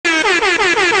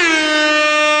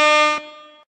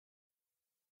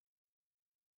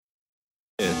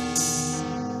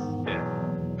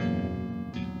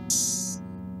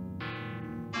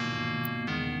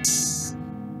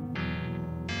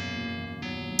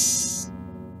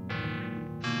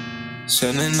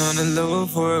Shining on the low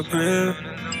for a crib.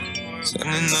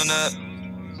 Shining on that.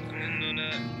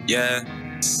 Yeah.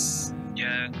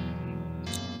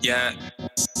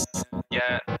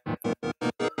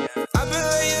 I've been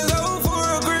laying low for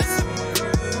a grip.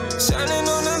 Shining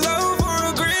on the low for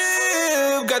a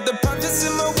grip. Got the profits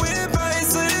in my whip, I ain't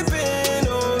slipping.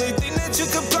 Only thing that you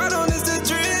can plot on is the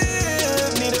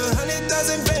drip. Need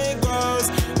 100,000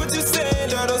 bankrolls. What you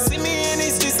saying, dog? Don't see me in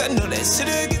these streets. I know that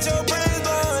shit'll get your brains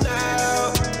blown out.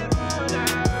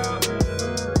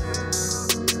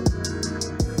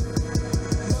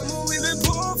 Mama, we been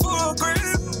poor for a grip.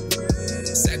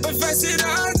 Sacrifice it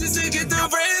all just to get the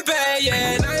rent back. Yeah,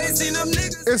 and I ain't seen them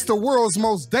niggas. It's the world's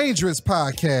most dangerous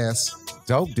podcast.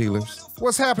 Dope dealers.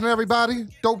 What's happening, everybody?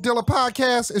 Dope Dealer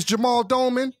Podcast. It's Jamal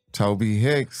Doman. Tobe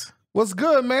Hixx. What's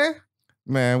good, man?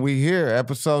 Man, we here,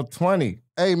 episode 20.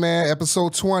 Hey, man,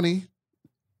 episode 20.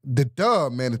 The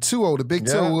dub, man, the 2-0, the big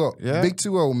 2-0, big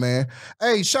 2-0, man.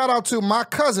 Hey, shout out to my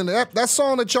cousin. That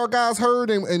song that y'all guys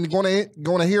heard and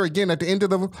gonna hear again at the end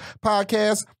of the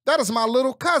podcast, that is my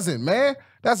little cousin, man.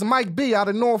 That's Mike B out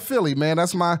of North Philly, man.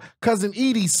 That's my cousin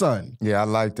Edie's son. Yeah, I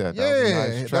like that. Yeah, that was a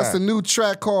nice track. That's the new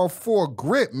track called For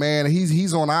Grip, man.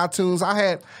 He's on iTunes.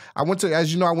 I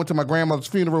went to my grandmother's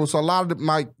funeral, so a lot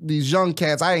of these young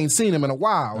cats, I ain't seen them in a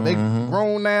while. They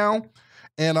grown now,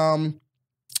 and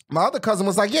my other cousin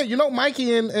was like, yeah, you know,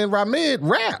 Mikey and Ramid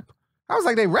rap. I was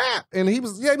like, they rap, and he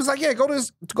was like, yeah, go to the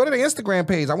Instagram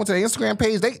page. I went to the Instagram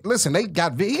page. He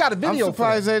got a video. I'm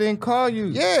surprised they didn't call you.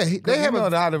 Yeah, they have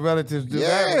how the relatives do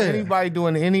that. Anybody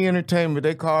doing any entertainment,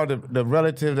 they call the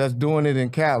relative that's doing it in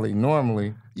Cali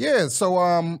normally. Yeah,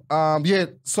 so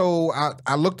so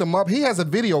I looked him up. He has a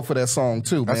video for that song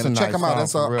too, man. That's Check him out.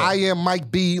 That's I Am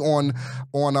Mike B on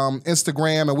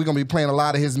Instagram, and we're gonna be playing a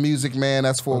lot of his music, man.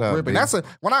 That's For Grip. And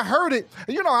when I heard it,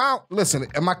 you know, listen,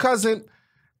 and my cousin.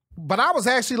 But I was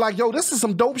actually like, yo, this is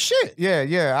some dope shit. Yeah.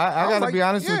 I gotta be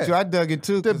honest with you. I dug it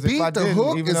too. The beat, the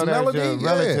hook, even though melody, your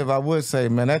relative, I would say,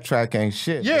 man, that track ain't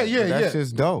shit. Yeah. That's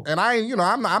just dope. And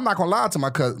I'm not gonna lie to my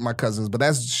cousins, but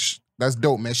that's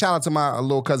dope, man. Shout out to my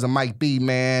little cousin Mike B,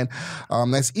 man.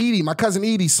 That's Edie, my cousin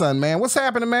Edie's son, man. What's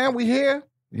happening, man? We here?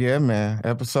 Yeah, man.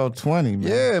 Episode 20,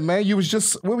 man. Yeah, man. You was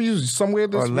just, where were you? Somewhere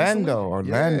this Orlando.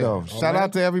 Yeah. Shout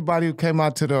out to everybody who came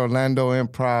out to the Orlando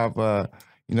Improv.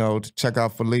 To check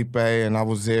out Felipe, and I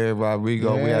was there,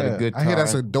 Rodrigo. Yeah. We had a good time. I hear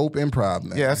that's a dope improv,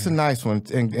 man. Yeah, that's a nice one.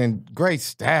 And great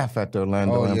staff at the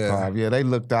Orlando Improv. Yeah, they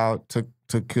looked out, took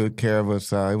good care of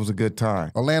us. It was a good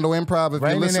time. Orlando Improv, if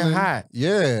you're listening. And hot.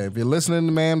 Yeah, if you're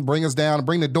listening, man, bring us down.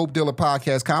 Bring the Dope Dealer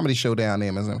Podcast comedy show down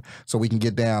there, man, so we can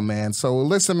get down, man. So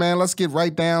listen, man, let's get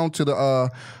right down to the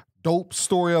dope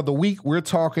story of the week. We're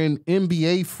talking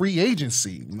NBA free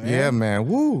agency, man. Yeah, man.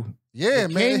 Woo. Yeah,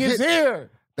 the man. King is here.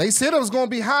 They said it was going to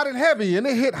be hot and heavy, and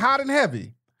it hit hot and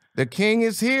heavy. The king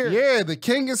is here. Yeah, the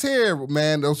king is here,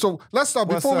 man. So let's start.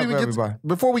 Before we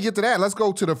get to that, let's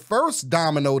go to the first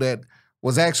domino that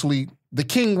was actually the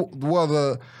king. Well,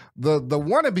 the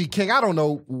wannabe king, I don't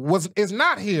know, is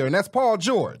not here, and that's Paul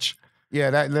George. Yeah,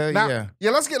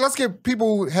 Let's get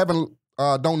people who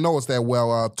don't know us that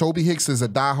well. Tobe Hixx is a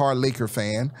diehard Laker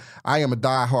fan. I am a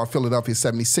diehard Philadelphia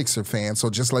 76er fan, so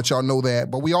just let y'all know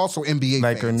that. But we also NBA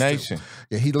Laker fans Nation. Too.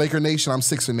 Yeah, he Laker Nation, I'm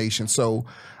Sixer Nation. So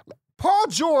Paul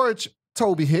George,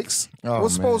 Tobe Hixx,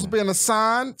 was supposed to be an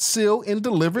assigned, sealed, and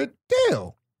delivered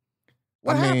deal.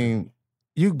 What happened?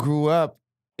 You grew up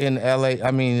in L.A.,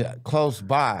 close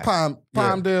by.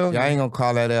 Palmdale. Yeah, I ain't gonna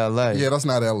call that L.A. Yeah, that's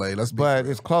not L.A. But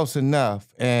it's close enough.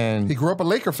 And he grew up a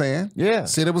Laker fan. Yeah.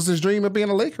 Said it was his dream of being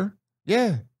a Laker.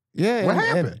 Yeah. What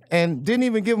happened? And didn't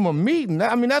even give him a meeting.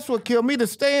 That's what killed me, to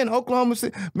stay in Oklahoma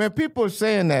City. Man, people are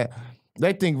saying that.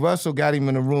 They think Russell got him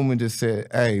in the room and just said,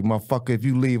 hey, motherfucker, if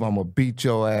you leave, I'm gonna beat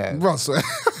your ass.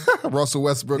 Russell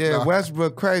Westbrook. Yeah, no.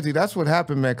 Westbrook crazy. That's what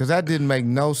happened, man, because that didn't make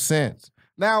no sense.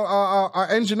 Now, our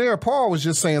engineer Paul was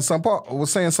just saying something. Paul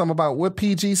was saying something about what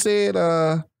PG said.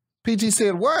 PG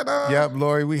said what? Yep,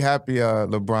 Lori, we happy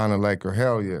LeBron a Laker.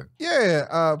 Hell yeah.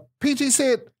 Yeah, PG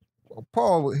said,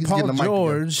 Paul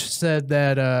George said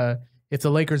that if the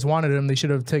Lakers wanted him, they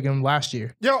should have taken him last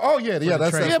year. But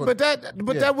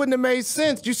that wouldn't have made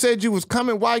sense. You said you was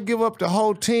coming. Why give up the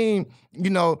whole team?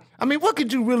 What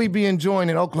could you really be enjoying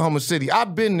in Oklahoma City?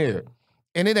 I've been there,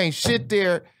 and it ain't shit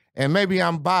there. And maybe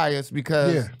I'm biased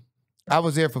because I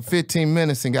was there for 15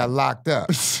 minutes and got locked up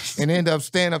and ended up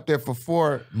staying up there for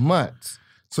 4 months.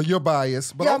 So you're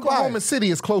biased. But Oklahoma City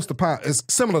is close to is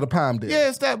similar to Palmdale. Yeah,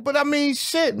 it's that. But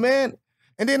shit, man.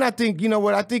 And then I think,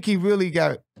 I think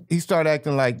he started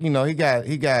acting like,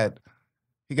 he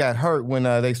got hurt when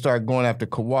they started going after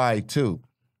Kawhi too.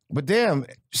 But damn,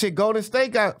 shit, Golden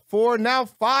State got 4, now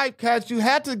 5 cats. You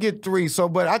had to get 3. So,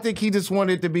 but I think he just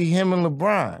wanted it to be him and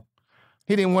LeBron.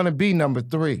 He didn't want to be number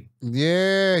 3.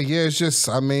 Yeah, it's just,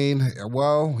 I mean,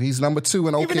 well, he's number 2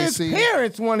 in OKC. Even his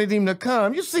parents wanted him to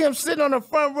come. You see him sitting on the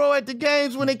front row at the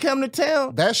games when they come to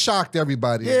town? That shocked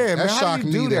everybody. Yeah, that man, shocked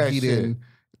me that he didn't.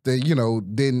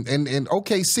 Didn't and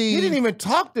OKC. He didn't even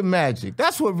talk to Magic.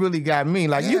 That's what really got me.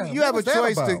 Like you have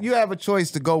a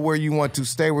choice to go where you want to,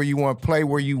 stay where you want, play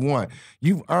where you want.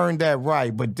 You've earned that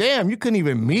right. But damn, you couldn't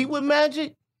even meet with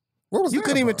Magic? What was you that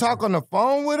couldn't even about? talk on the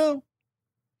phone with him?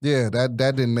 Yeah, that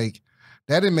didn't make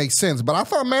sense. But I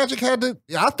thought Magic had to.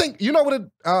 I think you know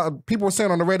what people were saying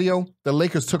on the radio. The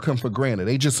Lakers took him for granted.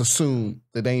 They just assumed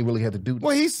that they ain't really had to do that.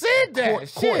 Well, he said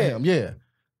that. Court him, yeah.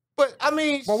 But I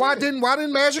mean, but why didn't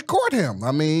Magic court him?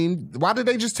 I mean, why did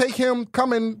they just take him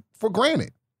coming for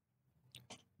granted?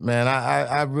 Man,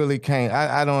 I really can't.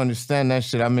 I don't understand that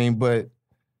shit. I mean, but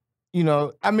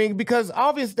because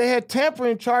obviously they had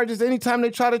tampering charges anytime they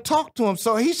try to talk to him.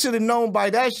 So he should have known by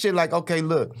that shit. Like, okay,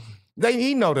 look,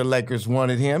 he know the Lakers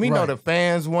wanted him. He know the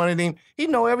fans wanted him. He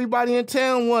know everybody in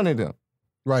town wanted him.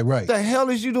 Right. What the hell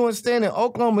is you doing staying in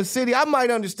Oklahoma City? I might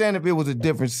understand if it was a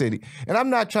different city. And I'm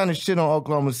not trying to shit on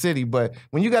Oklahoma City, but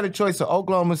when you got a choice of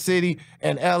Oklahoma City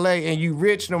and LA and you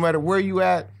rich no matter where you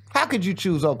at, how could you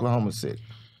choose Oklahoma City?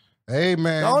 Hey,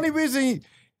 man. The only reason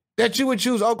that you would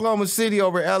choose Oklahoma City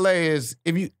over LA is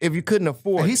if you couldn't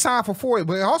afford it. He signed for 4,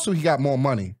 but also he got more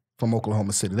money from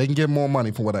Oklahoma City. They can get more money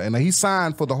for whatever. And he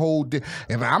signed for the whole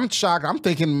and I'm shocked. I'm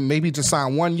thinking maybe just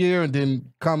sign 1 year and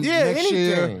then come next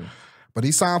year. But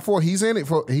he signed for. He's in it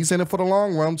for the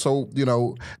long run. So they're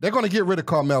going to get rid of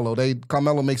Carmelo.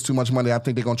 Carmelo makes too much money. I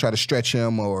think they're going to try to stretch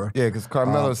him or because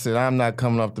Carmelo said, "I'm not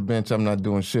coming off the bench. I'm not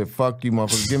doing shit. Fuck you,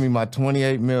 motherfucker. Give me my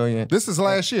 $28 million." This is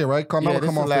last year, right? Carmelo this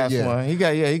come is off last one. He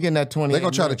getting that $28. They're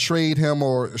going to try to trade him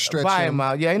or stretch buy him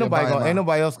out. Yeah, ain't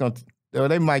nobody else going to.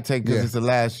 They might take because it's the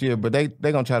last year, but they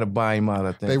gonna try to buy him out.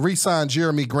 I think they re-signed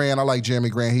Jeremy Grant. I like Jeremy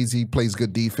Grant. He plays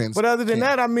good defense. But other than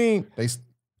that, I mean.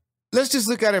 Let's just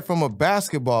look at it from a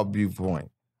basketball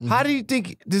viewpoint. Mm-hmm. How do you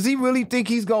think? Does he really think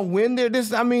he's gonna win there?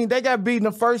 They got beat in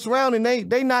the first round, and they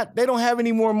don't have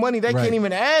any more money. They can't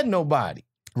even add nobody.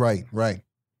 Right.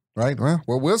 Well,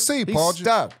 we'll see. He's Paul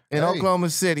stuck in Oklahoma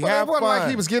City. Well, it wasn't like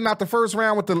he was getting out the first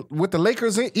round with the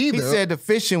Lakers either. He said the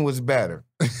fishing was better.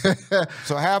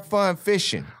 So have fun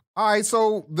fishing. All right,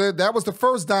 so that was the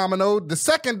first domino. The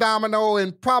second domino,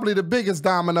 and probably the biggest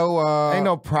domino. Ain't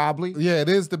no probably. Yeah, it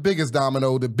is the biggest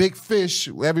domino. The big fish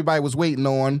everybody was waiting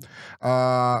on.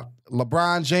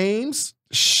 LeBron James,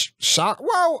 shock.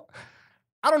 Well,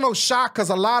 I don't know, shock, because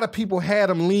a lot of people had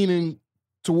him leaning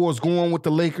towards going with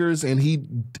the Lakers, and he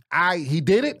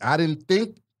did it. I didn't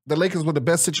think the Lakers were the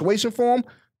best situation for him.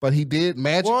 But he did.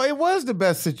 Magic. Well, it was the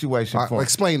best situation for him.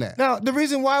 Explain that. Now, the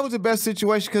reason why it was the best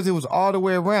situation because it was all the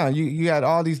way around. You had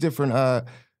all these different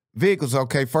vehicles.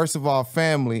 Okay, first of all,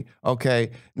 family.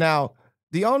 Okay, now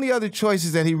the only other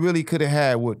choices that he really could have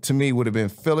had, to me, would have been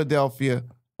Philadelphia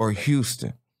or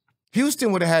Houston.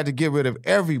 Houston would have had to get rid of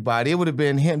everybody. It would have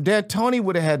been him. Then Tony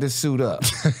would have had to suit up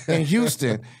in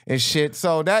Houston and shit.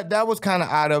 So that was kind of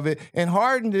out of it. And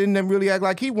Harden didn't really act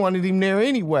like he wanted him there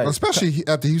anyway. Especially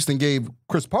after Houston gave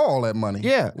Chris Paul that money.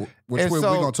 Yeah. Which we're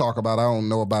going to talk about. I don't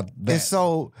know about that. And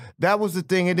so that was the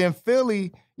thing. And then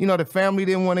Philly, the family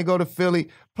didn't want to go to Philly.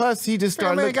 Plus, he just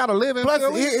started. They got to live in Philly.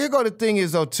 Plus, here go the thing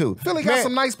is, though, too. Philly got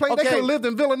some nice places. Okay. They could have lived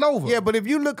in Villanova. Yeah, but if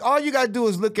you look, all you got to do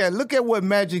is look at what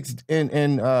Magic's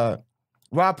and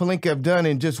Rob Pelinka have done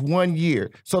in just 1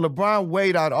 year. So LeBron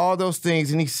weighed out all those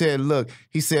things, and he said,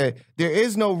 there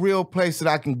is no real place that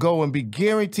I can go and be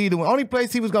guaranteed. The only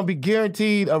place he was going to be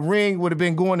guaranteed a ring would have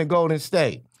been going to Golden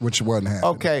State. Which wasn't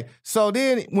happening. Okay, so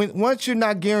then once you're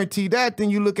not guaranteed that, then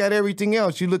you look at everything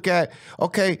else. You look at,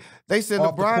 they said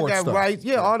LeBron got rights.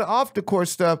 Yeah, all the off-the-court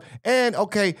stuff. And,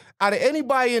 out of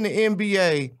anybody in the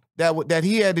NBA that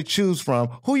he had to choose from,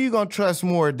 who you going to trust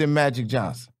more than Magic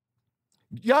Johnson?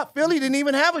 Philly didn't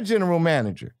even have a general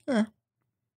manager. Yeah.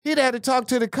 He'd had to talk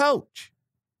to the coach.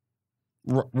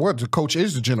 What? The coach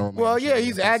is the general manager. Well, yeah,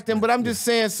 he's acting, but I'm just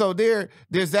saying, so there's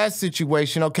that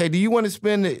situation. Okay, do you want to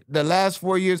spend the last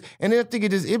 4 years? And then I think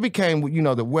it became,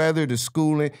 the weather, the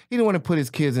schooling. He didn't want to put his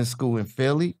kids in school in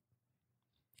Philly.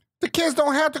 The kids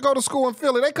don't have to go to school in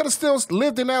Philly. They could have still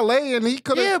lived in L.A. and he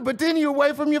could have. Yeah, but then you're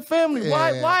away from your family.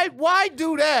 Yeah. Why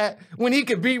do that when he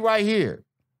could be right here?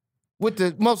 With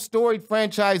the most storied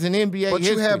franchise in NBA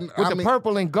history, with the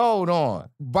purple and gold on.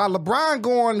 By LeBron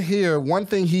going here, one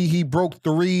thing he broke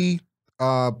 3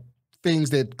 things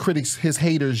that his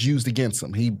haters used against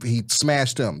him. He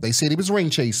smashed them. They said he was ring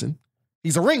chasing.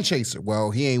 He's a ring chaser.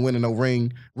 Well, he ain't winning no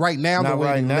ring right now. Not the way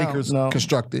right the now, Lakers no.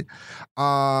 constructed.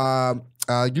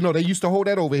 They used to hold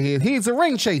that over here. He's a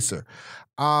ring chaser.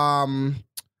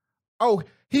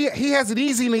 He has it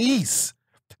easy in the East.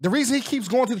 The reason he keeps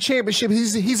going to the championship,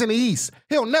 he's in the East.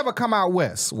 He'll never come out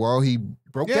West. Well, he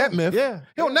broke that myth.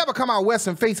 He'll never come out West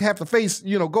and have to face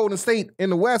Golden State in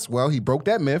the West. Well, he broke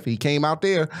that myth. He came out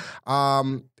there.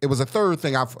 It was a third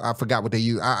thing. I forgot what they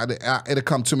used. It'll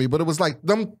come to me, but it was like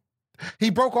them.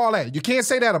 He broke all that. You can't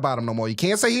say that about him no more. You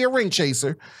can't say he a ring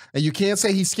chaser, and you can't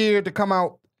say he's scared to come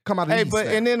out. Hey, but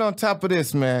and then on top of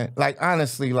this, man, like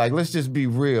honestly, like let's just be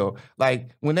real.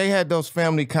 Like when they had those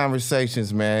family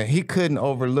conversations, man, he couldn't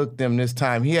overlook them this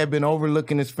time. He had been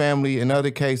overlooking his family in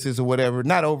other cases or whatever.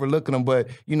 Not overlooking them, but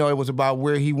it was about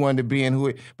where he wanted to be and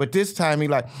who. But this time he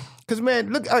like, because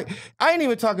man, look, I ain't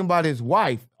even talking about his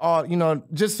wife.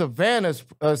 Just Savannah's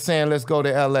saying let's go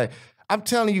to L.A. I'm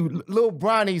telling you, little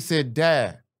Bronny said,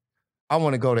 Dad, I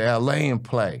want to go to L.A. and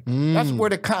play. That's where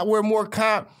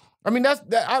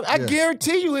I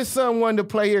guarantee you his son wanted to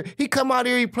play here. He come out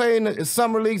here, he play in the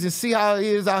summer leagues and see how it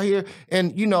is out here.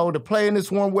 And, to play in this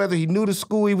warm weather, he knew the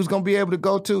school he was going to be able to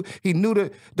go to. He knew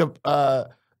the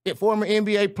former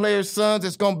NBA players' sons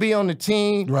that's going to be on the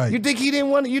team. Right. You think he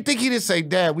didn't say,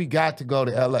 Dad, we got to go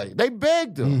to L.A. They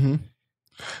begged him. Mm-hmm.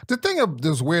 The thing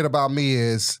that's weird about me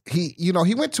is he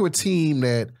went to a team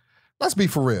that, let's be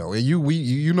for real, and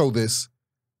you know this,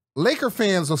 Laker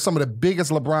fans are some of the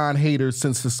biggest LeBron haters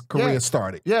since his career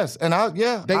started. Yes, and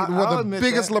they were the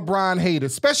biggest LeBron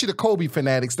haters, especially the Kobe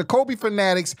fanatics. The Kobe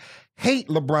fanatics hate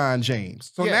LeBron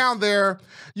James. So now they're,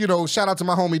 shout out to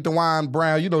my homie Doman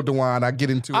Brown. You know Doman. I get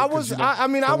into it. I was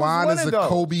one is of a those.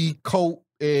 Kobe coat.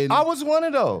 And I was one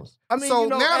of those. I mean, so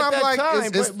now I'm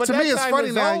like, but to me, it's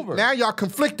funny now. Over. Now y'all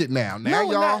conflicted now.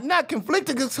 Y'all not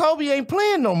conflicted because Kobe ain't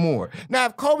playing no more. Now,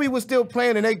 if Kobe was still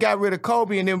playing and they got rid of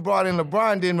Kobe and then brought in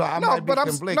LeBron, then I might be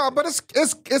conflicted. No, but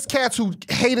it's cats who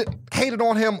hated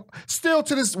on him. Still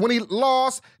to this, when he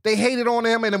lost, they hated on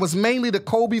him, and it was mainly the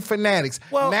Kobe fanatics.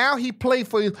 Well, now he played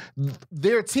for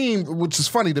their team, which is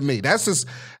funny to me. That's just,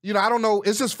 I don't know.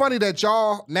 It's just funny that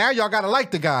y'all got to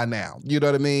like the guy now. You know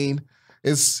what I mean?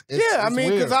 It's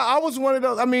because I was one of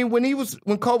those. I mean, when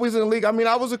Kobe's in the league,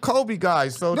 I was a Kobe guy.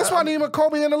 So this wasn't even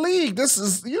Kobe in the league. This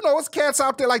is, it's cats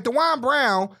out there like Doman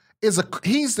Brown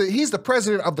he's the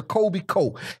president of the Kobe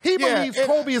Code. He believes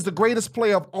Kobe is the greatest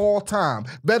player of all time,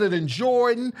 better than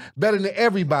Jordan, better than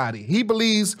everybody. He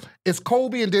believes it's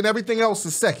Kobe and then everything else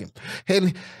is second.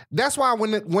 And that's why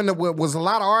when there was a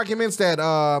lot of arguments that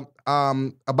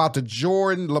about the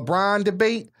Jordan LeBron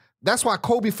debate. That's why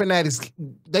Kobe fanatics,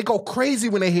 they go crazy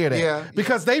when they hear that.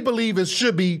 Because they believe it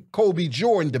should be Kobe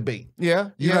Jordan debate. You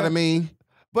know what I mean?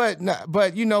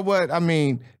 But you know what? I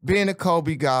mean, being a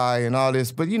Kobe guy and all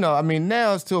this, but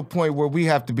now it's to a point where we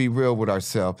have to be real with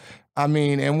ourselves.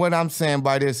 And what I'm saying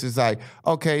by this is like,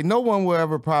 okay, no one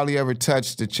will probably ever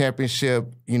touch the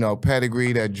championship,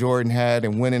 pedigree that Jordan had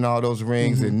and winning all those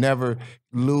rings and never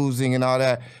losing and all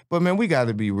that. But man, we got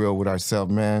to be real with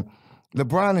ourselves, man.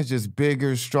 LeBron is just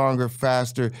bigger, stronger,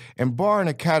 faster, and barring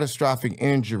a catastrophic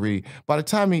injury, by the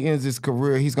time he ends his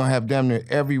career, he's going to have damn near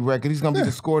every record. He's going to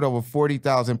be scored over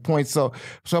 40,000 points. So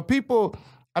people,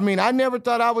 I never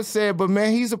thought I would say it, but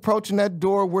man, he's approaching that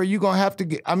door where you're going to have to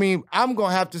get, I'm going to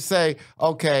have to say,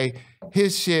 okay,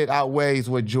 his shit outweighs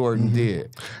what Jordan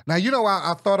did. Now,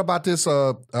 I thought about this,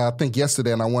 I think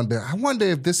yesterday, and I wonder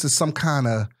if this is some kind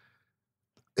of,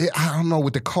 I don't know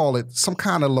what to call it, some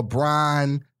kind of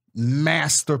LeBron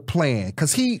master plan,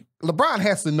 because LeBron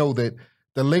has to know that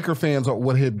the Laker fans are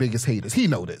one of his biggest haters. He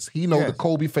know this. He know the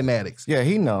Kobe fanatics. Yeah,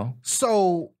 he know.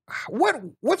 So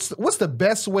what's the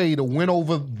best way to win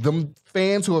over them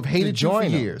fans who have hated you for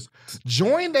years?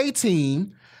 Join their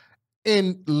team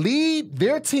and lead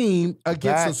their team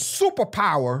against a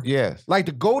superpower like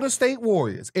the Golden State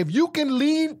Warriors. If you can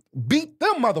beat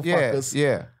them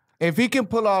motherfuckers. If he can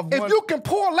pull off, if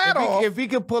he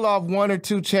can pull off one or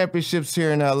two championships here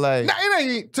in LA, now it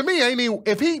ain't to me. Ain't even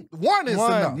if he won is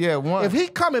enough. Yeah, one. If he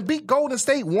come and beat Golden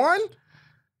State,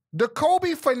 the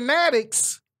Kobe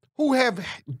fanatics who have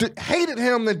hated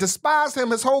him and despised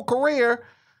him his whole career,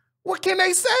 what can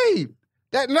they say?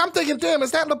 And I'm thinking, damn,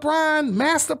 is that LeBron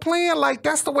master plan? Like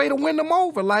that's the way to win them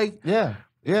over. Like, I'm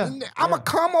gonna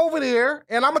come over there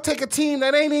and I'm gonna take a team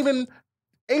that ain't even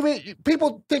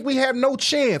people think we have no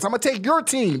chance. I'm gonna take your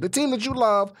team, the team that you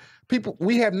love. People,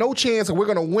 we have no chance, and we're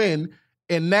gonna win.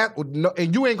 And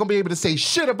you ain't gonna be able to say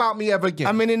shit about me ever again.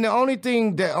 And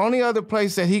the only other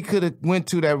place that he could have went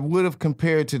to that would have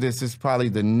compared to this is probably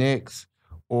the Knicks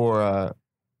or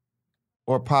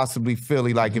possibly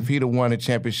Philly. Like if he'd have won a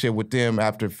championship with them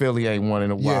after Philly ain't won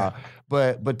in a while.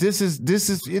 But this is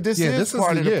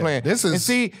part of the plan.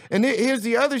 Here's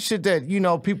the other shit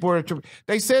that people are.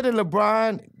 They said that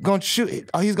LeBron gonna shoot.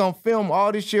 He's gonna film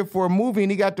all this shit for a movie,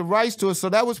 and he got the rights to it. So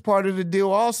that was part of the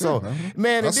deal, also. Yeah,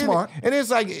 man, that's smart. And it's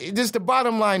like just the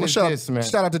bottom line is this, man.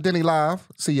 Shout out to Denny Live.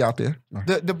 See you out there.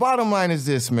 The bottom line is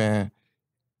this, man.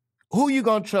 Who you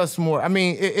gonna trust more? I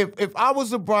mean, if I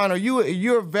was LeBron or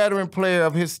you're a veteran player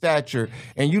of his stature,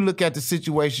 and you look at the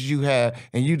situations you have,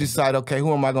 and you decide, okay,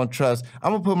 who am I gonna trust?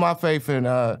 I'm gonna put my faith in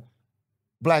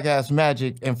Black Ass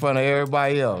Magic in front of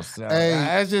everybody else.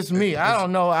 That's just me. I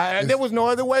don't know. There was no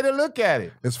other way to look at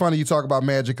it. It's funny you talk about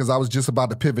Magic because I was just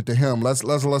about to pivot to him.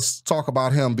 Let's talk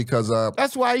about him because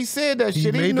that's why he said that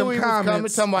shit. He knew he was coming.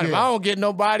 Somebody, if I don't get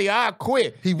nobody, I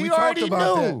quit. He already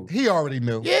knew. He already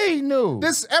knew. Yeah, he knew.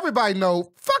 Everybody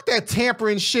know. Fuck that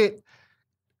tampering shit.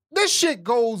 This shit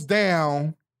goes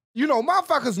down.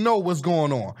 Motherfuckers know what's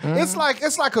going on. Mm-hmm.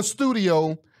 It's like a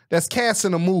studio that's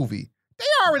casting a movie.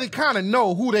 They already kind of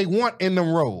know who they want in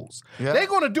them roles. Yep. They're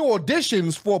going to do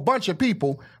auditions for a bunch of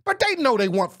people, but they know they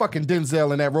want fucking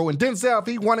Denzel in that role. And Denzel, if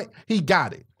he want it, he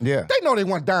got it. Yeah. They know they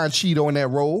want Don Cheadle in that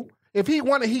role. If he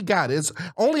want it, he got it. It's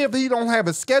only if he don't have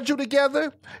a schedule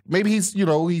together, maybe he's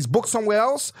booked somewhere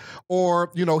else,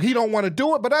 or, he don't want to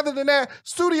do it. But other than that,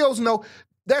 studios know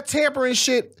that tampering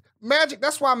shit. Magic,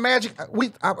 that's why Magic,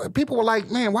 people were like,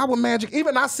 man, why would Magic,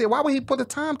 even I said, why would he put a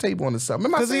timetable on this?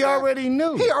 Because he already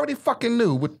knew. He already fucking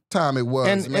knew what time it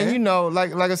was, man. And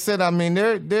like I said, I mean,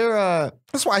 they're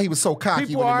that's why he was so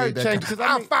cocky when he made that.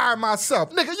 I'll fire myself.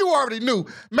 Nigga, you already knew.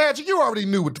 Magic, you already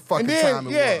knew what the fucking time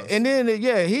it was. And then,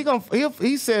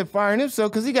 he said firing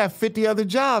himself because he got 50 other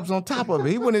jobs on top of it.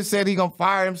 He wouldn't have said he gonna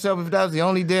fire himself if that was the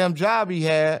only damn job he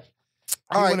had.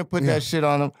 I wouldn't put that shit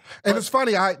on him. And it's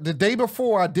funny, the day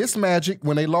before I dissed Magic,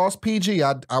 when they lost PG,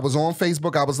 I was on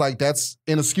Facebook, I was like, that's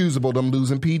inexcusable, them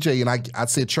losing PG. And I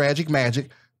said tragic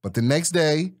Magic. But the next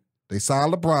day, they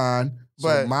signed LeBron.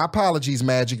 So my apologies,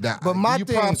 Magic.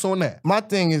 Props on that. My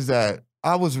thing is that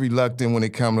I was reluctant when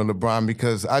it came to LeBron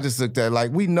because I just looked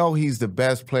at we know he's the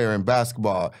best player in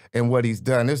basketball and what he's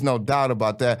done. There's no doubt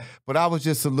about that. But I was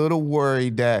just a little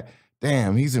worried that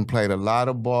damn, he's played a lot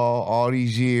of ball all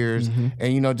these years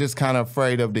and, just kind of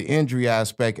afraid of the injury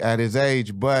aspect at his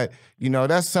age. But,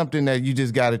 that's something that you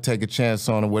just got to take a chance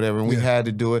on or whatever. And we had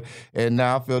to do it. And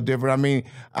now I feel different. I mean,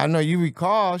 I know you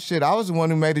recall, I was the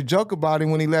one who made a joke about him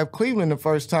when he left Cleveland the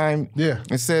first time. Yeah.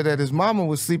 And said that his mama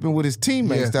was sleeping with his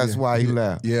teammates. That's why he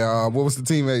left. Yeah. What was the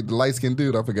teammate? The light-skinned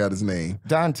dude? I forgot his name.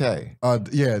 Dante.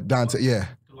 Dante. Yeah.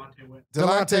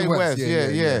 Delonte West.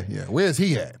 Yeah. Where's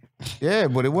he at? Yeah,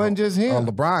 but it wasn't just him.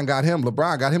 LeBron got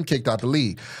him kicked out the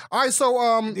league. All right, so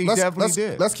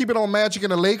let's keep it on Magic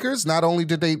and the Lakers. Not only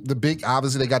did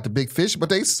obviously they got the big fish, but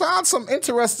they signed some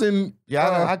interesting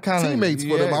teammates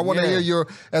for them. I want to hear your,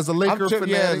 as a Laker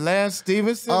fanatic. Lance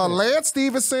Stevenson. Lance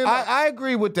Stevenson. I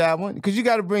agree with that one because you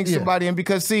got to bring somebody in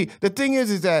because, see, the thing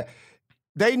is that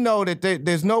they know that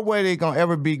there's no way they're going to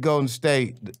ever beat Golden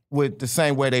State with the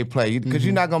same way they play because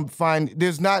you're not going to find,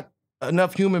 there's not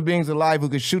enough human beings alive who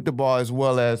can shoot the ball as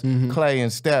well as Clay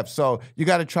and Steph. So you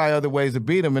got to try other ways to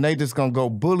beat them, and they just going to go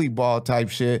bully ball type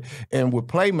shit and with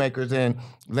playmakers. And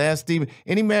Lance Stevenson,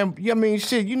 any man, he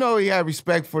had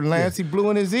respect for Lance. He blew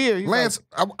in his ear. Lance,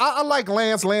 I like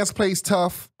Lance. Lance plays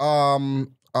tough. He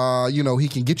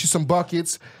can get you some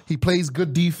buckets. He plays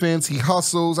good defense. He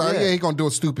hustles. He gonna do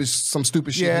some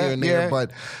stupid shit here and there,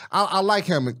 but I like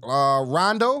him.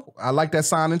 Rondo, I like that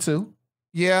signing too.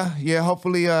 Yeah.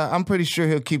 Hopefully, I'm pretty sure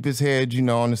he'll keep his head,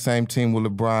 on the same team with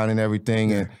LeBron and everything.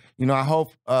 Yeah. And I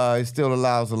hope it still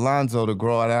allows Alonzo to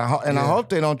grow. And I hope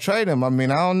they don't trade him. I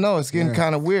mean, I don't know. It's getting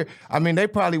kind of weird. I mean, they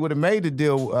probably would have made the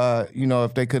deal,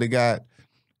 if they could have got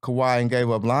Kawhi and gave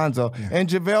up Lonzo. Yeah. And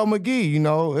JaVale McGee,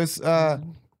 it's.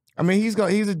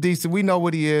 He's a decent. We know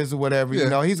what he is or whatever.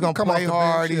 Yeah. He's gonna play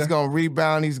hard. Bench, he's gonna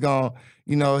rebound. He's gonna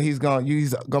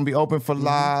be open for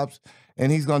lobs. And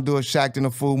he's going to do a Shaq in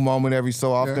a fool moment every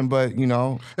so often, but,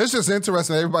 It's just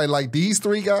interesting. Everybody, like, these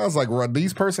three guys, like,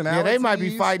 these personalities. Yeah, they might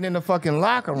be fighting in the fucking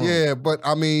locker room. Yeah, but,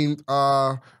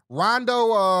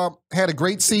 Rondo had a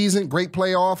great season, great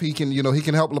playoff. He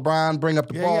can help LeBron bring up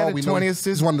the ball. We know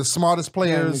he's one of the smartest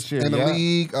players in the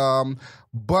league.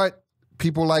 But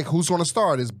people like, who's going to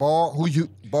start? Is Ball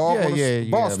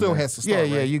Ball still has to start.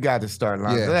 You got to start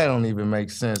Rondo. That don't even make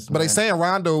sense. But they saying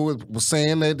Rondo was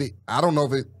saying that I don't know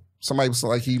if it. Somebody was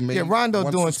like he made. Yeah,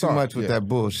 Rondo doing too much with that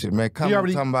bullshit, man.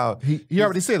 He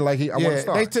already said like I want to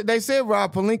start. They said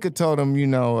Rob Pelinka told him, they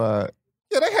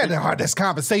had to have this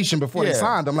conversation before they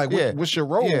signed him. Like, what's your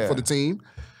role for the team?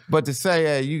 But to say,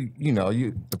 hey,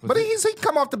 you. But he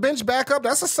come off the bench back up.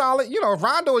 That's a solid. If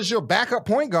Rondo is your backup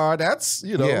point guard, that's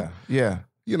Yeah.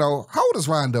 How old is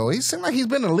Rondo? He seems like he's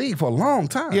been in the league for a long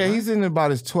time. Yeah, right? he's in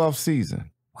about his 12th season.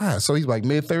 Wow, so he's like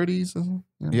mid-30s?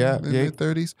 Yeah.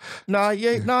 Mid-30s? No.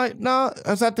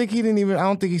 I think he didn't even, I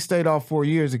don't think he stayed off 4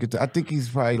 years. I think he's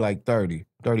probably like 30,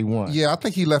 31. Yeah, I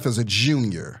think he left as a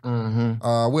junior. Mm-hmm.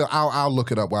 I'll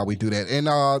look it up while we do that. And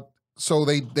so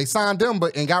they signed him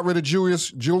and got rid of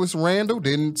Julius Randle,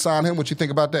 didn't sign him. What you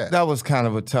think about that? That was kind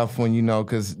of a tough one,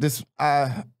 because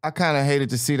I kind of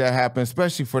hated to see that happen,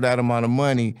 especially for that amount of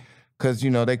money. Because,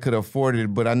 they could afford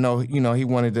it, but I know, he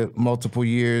wanted the multiple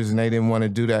years and they didn't want to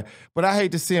do that. But I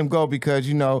hate to see him go because,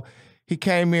 he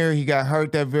came here, he got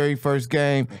hurt that very first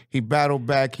game. He battled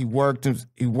back, he worked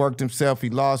himself,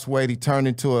 he lost weight, he turned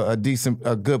into a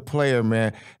good player,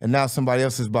 man. And now somebody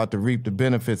else is about to reap the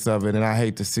benefits of it, and I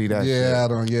hate to see that. Yeah,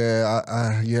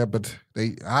 but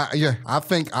I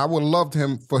think I would have loved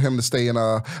for him to stay in.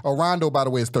 Rondo, by the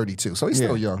way, is 32, so he's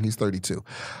still young. He's 32.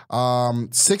 6'1",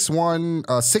 6'9"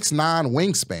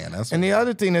 wingspan. And the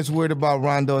other thing that's weird about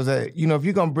Rondo is that, if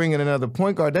you're gonna bring in another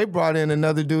point guard, they brought in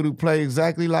another dude who played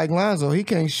exactly like Lonzo. He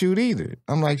can't shoot either.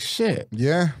 I'm like, shit.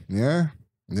 Yeah.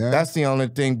 That's the only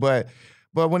thing. But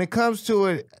when it comes to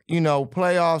it,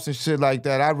 playoffs and shit like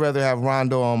that, I'd rather have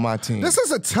Rondo on my team. This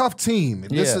is a tough team.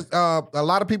 This is a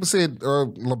lot of people said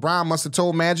LeBron must have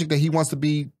told Magic that he wants to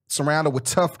be surrounded with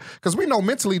tough, because we know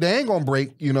mentally they ain't gonna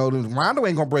break. Rondo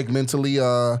ain't gonna break mentally.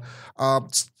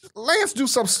 Lance do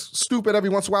something stupid every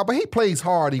once in a while, but he plays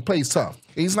hard. He plays tough.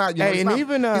 He's not. He's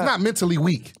not mentally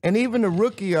weak. And even the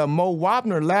rookie Mo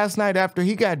Wagner last night after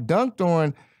he got dunked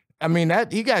on. I mean,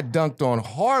 he got dunked on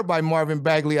hard by Marvin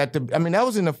Bagley that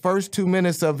was in the first 2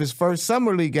 minutes of his first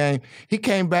Summer League game. He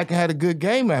came back and had a good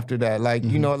game after that. Like, a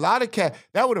lot of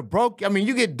that would have broke. I mean,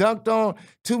 you get dunked on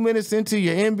 2 minutes into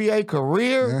your NBA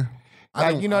career. Yeah.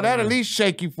 That at least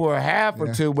shake you for a half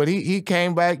or two, but he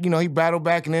came back, he battled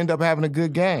back and ended up having a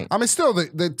good game. I mean, still,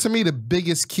 to me, the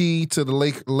biggest key to the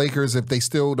Lakers, if they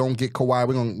still don't get Kawhi,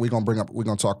 we're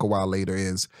gonna talk Kawhi later,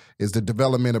 is the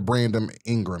development of Brandon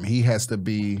Ingram. He has to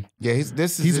be this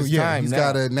is his time.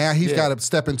 He's gotta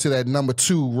step into that number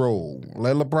 2 role.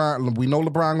 Let LeBron, we know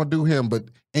LeBron gonna do him, but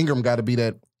Ingram gotta be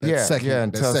that second. Yeah,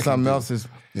 until something else is.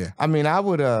 Yeah. I mean, I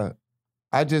would.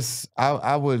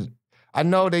 I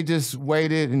know they just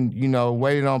waited and,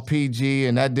 waited on PG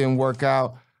and that didn't work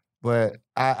out, but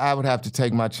I would have to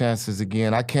take my chances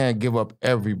again. I can't give up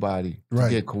everybody to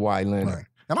get Kawhi Leonard. Right.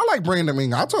 And I like Brandon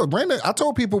Ingram. I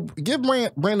told people, give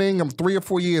Brandon Ingram 3 or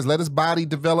 4 years, let his body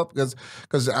develop, because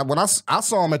when I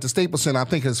saw him at the Staples Center, I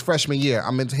think his freshman year,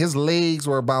 I mean, his legs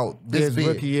were about this big.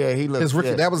 Rookie, he looked his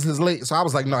rookie, that was his leg. So I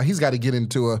was like, no, he's got to get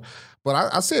into a.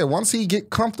 But I said once he get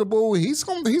comfortable, he's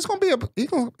gonna be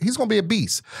a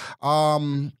beast. All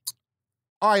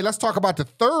right, let's talk about the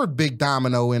third big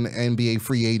domino in the NBA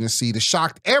free agency that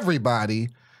shocked everybody,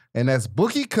 and that's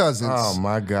Boogie Cousins. Oh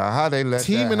my God, how they let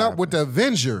teaming that up with the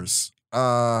Avengers.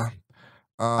 I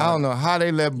don't know how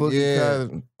they let Boogie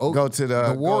Cousins go to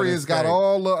the Warriors. Got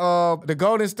all the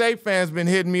Golden State fans been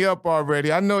hitting me up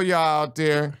already. I know y'all out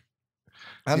there.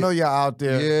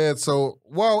 Yeah, so,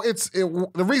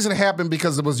 the reason it happened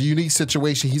because it was a unique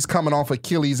situation. He's coming off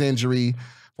Achilles injury.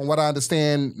 From what I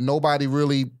understand, nobody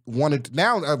really wanted.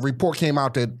 Now a report came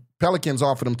out that Pelicans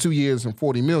offered him 2 years and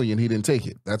 $40 million. He didn't take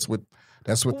it. That's what.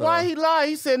 Why he lied?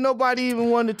 He said nobody even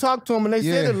wanted to talk to him, and they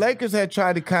said the Lakers had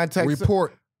tried to contact.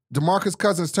 Report: DeMarcus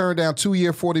Cousins turned down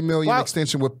 2-year, $40 million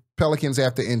extension with Pelicans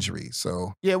after injury.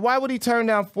 So why would he turn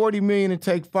down $40 million and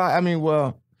take 5? I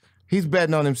mean, he's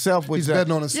betting on himself. He's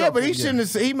betting on himself. Yeah, but he shouldn't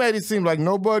have. He made it seem like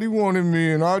nobody wanted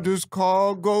me, and I just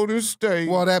called Golden State.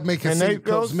 Well, that make it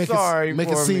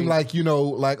seem like they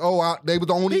were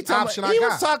the only option I got. He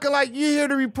was talking like, you hear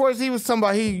the reports. He was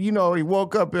somebody. He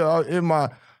woke up in my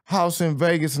house in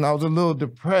Vegas, and I was a little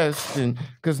depressed, and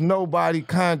because nobody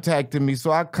contacted me,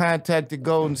 so I contacted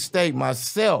Golden State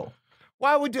myself.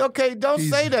 Why would you? Okay, don't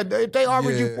say that. If they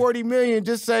offered you $40 million,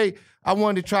 just say, I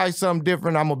wanted to try something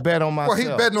different. I'm going to bet on myself. Well,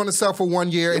 he's betting on himself for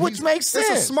 1 year. Which makes sense.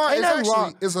 It's a smart, ain't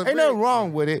nothing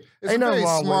wrong with it.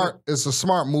 It's a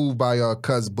smart move by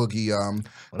Cuz Boogie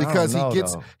because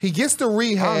he gets to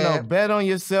rehab. I don't know, bet on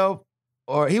yourself.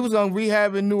 Or he was on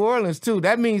rehab in New Orleans, too.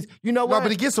 That means, what? No,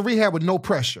 but he gets to rehab with no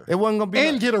pressure. It wasn't going to be.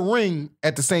 And get a ring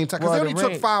at the same time. Because they only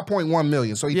took $5.1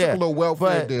 million. So he took a little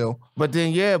welfare deal. But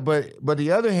then, but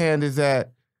the other hand is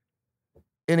that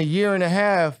in a year and a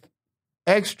half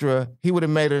extra, he would have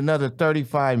made another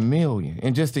 $35 million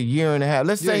in just a year and a half.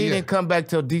 Let's say he didn't come back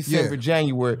till December,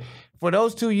 January. For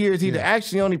those 2 years, he'd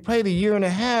actually only played a year and a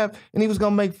half, and he was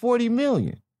going to make $40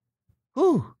 million.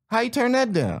 Whew. How he turned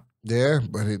that down? Yeah,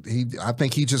 but I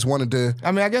think he just wanted to.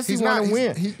 I mean, I guess he wanted to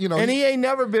win. He ain't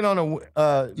never been on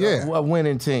a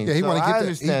winning team. Yeah, he so want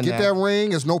to get that ring.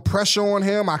 There's no pressure on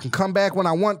him. I can come back when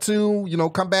I want to.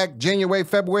 Come back January,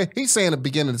 February. He's saying the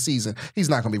beginning of the season. He's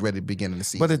not going to be ready at the beginning of the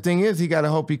season. But the thing is, he got to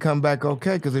hope he come back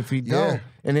okay. Because if he don't,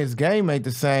 and his game ain't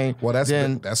the same, well, that's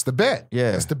the bet.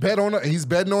 Yeah, that's the bet on it. He's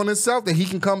betting on himself that he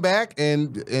can come back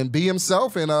and be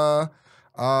himself and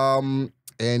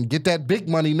get that big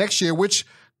money next year, which.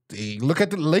 Look at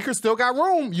the Lakers still got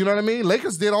room. You know what I mean?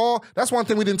 Lakers did all. That's one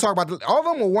thing we didn't talk about. All of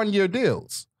them were 1-year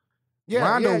deals. Yeah,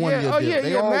 Rondo 1-year deal.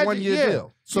 They all Magic, 1-year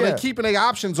deal. So they're keeping their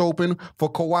options open for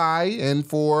Kawhi and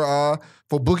for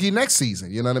Boogie next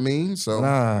season. You know what I mean? So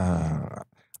I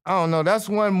don't know. That's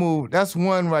one move. That's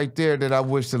one right there that I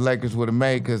wish the Lakers would have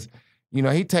made because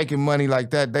he taking money like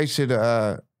that. They should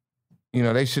have.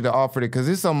 They should have offered it because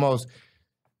it's almost.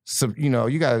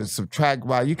 You got to subtract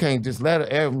by. You can't just let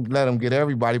them get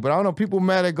everybody. But I don't know. People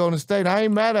mad at Golden State. I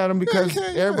ain't mad at them because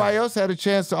everybody else had a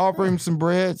chance to offer him some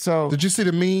bread. So did you see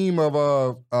the meme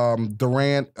of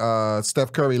Durant,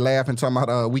 Steph Curry laughing, talking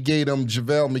about we gave them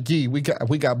JaVale McGee. We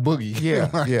got Boogie.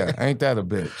 Yeah. Ain't that a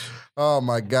bitch? Oh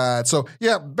my God. So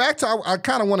back to I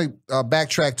kind of want to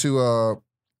backtrack to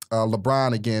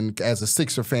LeBron again. As a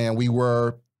Sixer fan, we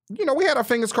were. We had our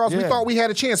fingers crossed. We thought we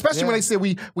had a chance, especially when they said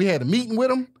we had a meeting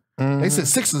with him. Mm-hmm. They said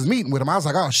Sixers meeting with him. I was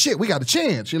like, oh shit, we got a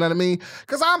chance. You know what I mean?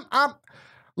 Because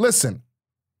listen,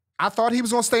 I thought he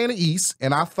was going to stay in the East,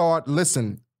 and I thought,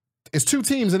 listen, it's 2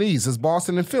 teams in the East. It's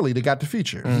Boston and Philly that got the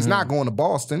feature. Mm-hmm. He's not going to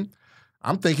Boston.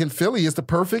 I'm thinking Philly is the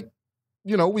perfect.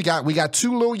 We got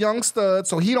 2 little young studs,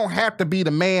 so he don't have to be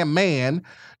the man.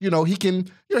 He can,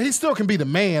 he still can be the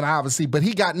man, obviously, but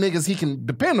he got niggas he can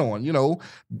depend on,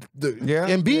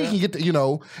 Embiid can get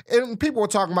and people were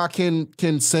talking about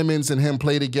Ken Simmons and him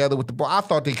play together with the ball. I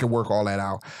thought they could work all that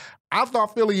out. I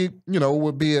thought Philly,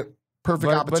 would be a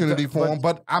perfect opportunity for him,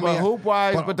 but I mean,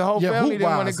 hoop-wise, but the whole family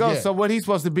didn't want to go. So what, he's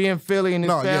supposed to be in Philly and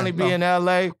his family be in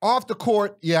LA? Off the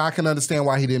court, I can understand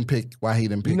why he didn't pick.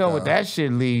 You know what that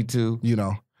shit lead to?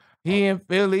 He in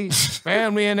Philly,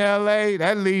 family in LA,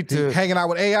 that lead to hanging out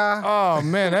with AI. Oh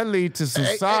man, that lead to some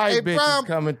side bitches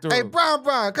coming through. Hey, Brian,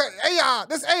 AI,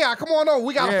 this AI, come on over.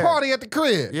 We got a party at the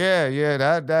crib.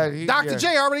 Yeah, Dr.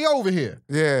 J already over here.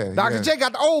 Yeah, Dr. J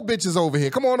got the old bitches over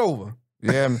here. Come on over.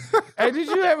 Yeah. Hey, did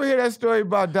you ever hear that story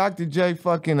about Dr. J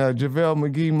fucking JaVale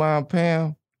McGee mom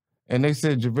Pam? And they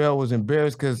said JaVale was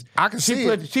embarrassed because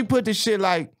she put the shit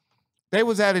like they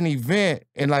was at an event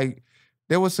and like.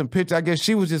 There was some picture. I guess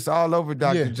she was just all over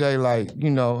Dr. J, like,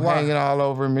 hanging all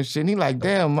over him and shit. And he like,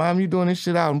 damn, Mom, you doing this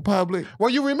shit out in public? Well,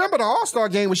 you remember the All-Star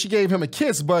game when she gave him a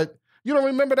kiss, but you don't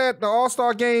remember that, the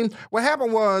All-Star game? What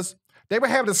happened was they were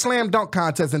having the slam dunk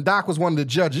contest and Doc was one of the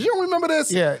judges. You don't remember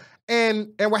this? Yeah.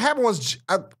 And what happened was...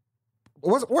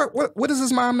 what is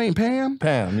his mom name? Pam?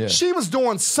 Pam, yeah. She was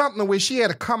doing something where she had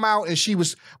to come out and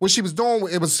what she was doing,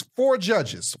 it was 4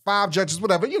 judges, 5 judges,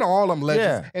 whatever, all of them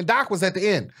legends. Yeah. And Doc was at the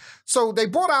end. So they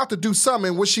brought her out to do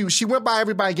something where she went by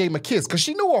everybody and gave him a kiss because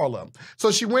she knew all of them.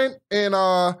 So she went and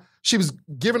she was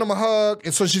giving him a hug.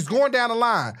 And so she's going down the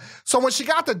line. So when she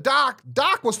got to Doc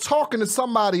was talking to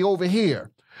somebody over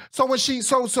here. So when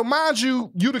so mind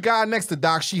you the guy next to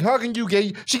Doc, she hugging you,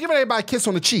 she giving everybody a kiss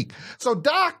on the cheek. So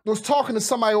Doc was talking to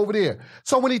somebody over there.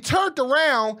 So when he turned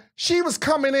around, she was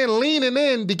coming in, leaning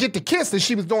in to get the kiss that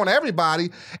she was doing to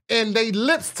everybody, and they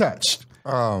lips touched.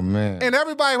 Oh man. And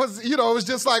everybody was, it was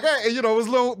just like, hey, it was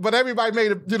little, but everybody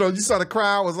made it, you saw the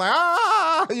crowd was like,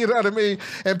 you know what I mean?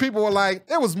 And people were like,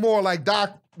 it was more like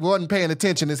Doc wasn't paying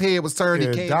attention. His head was turned,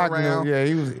 he came Doc around.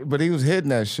 He was hitting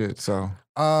that shit, so.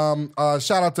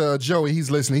 Shout out to Joey.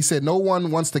 He's listening. He said no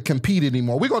one wants to compete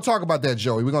anymore. We're gonna talk about that,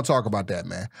 Joey. We're gonna talk about that,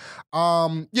 man.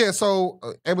 So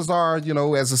it was our,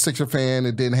 as a Sixer fan,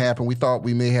 it didn't happen. We thought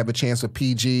we may have a chance with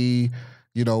PG,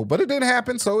 but it didn't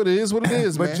happen. So it is what it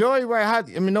is, but man. Joey, right?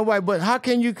 Nobody. But how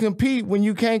can you compete when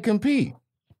you can't compete?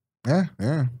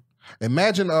 Yeah.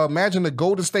 Imagine the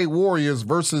Golden State Warriors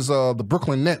versus the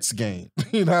Brooklyn Nets game.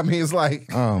 You know what I mean? It's like,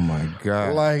 oh my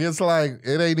God.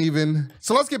 It ain't even.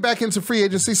 So let's get back into free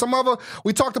agency.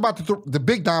 We talked about the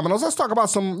big dominoes. Let's talk about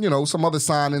some other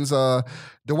signings.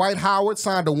 Dwight Howard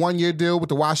signed a 1-year deal with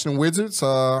the Washington Wizards.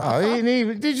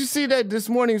 Did you see that this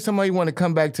morning? Somebody wanted to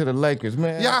come back to the Lakers,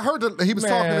 man. Yeah, I heard that he was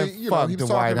talking to, fuck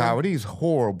Dwight Howard. He's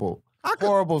horrible.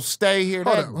 Horrible. Stay here.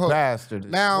 That bastard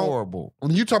is horrible.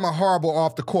 When you talking about horrible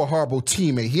off the court, horrible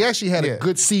teammate, he actually had a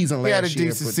good season last year. He had a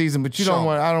decent season, but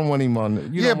I don't want him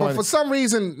on. But for some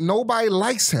reason, nobody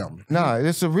likes him. No,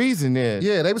 there's a reason there.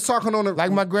 Yeah, they was talking on the...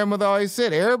 Like my grandmother always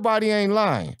said, everybody ain't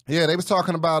lying. Yeah, they was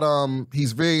talking about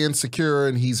he's very insecure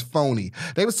and he's phony.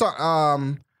 They was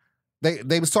talking...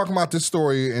 they was talking about this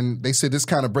story, and they said this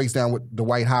kind of breaks down what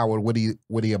Dwight Howard, what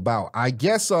he about. I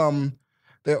guess the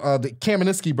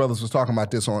Kamenetsky brothers was talking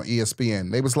about this on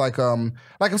ESPN. They was like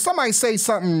if somebody say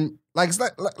something like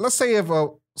let's say if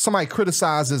somebody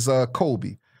criticizes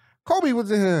Kobe was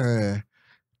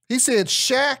he said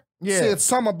Shaq said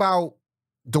something about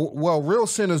real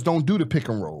centers don't do the pick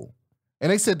and roll.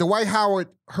 And they said Dwight Howard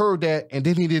heard that, and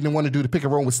then he didn't want to do the pick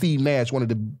and roll with Steve Nash, one of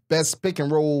the best pick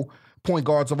and roll point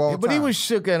guards of all time. But he was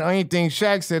shook at anything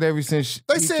Shaq said ever since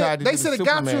they said it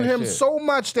got to him so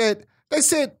much that they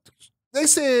said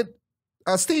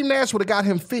Steve Nash would have got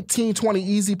him 15, 20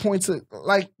 easy points,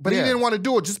 but he didn't want to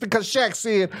do it just because Shaq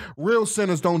said real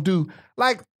centers don't do.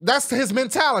 That's his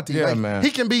mentality. Yeah, man.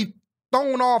 He can be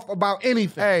thrown off about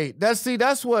anything. Hey,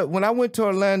 that's what, when I went to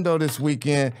Orlando this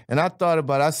weekend and I thought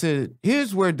about it, I said,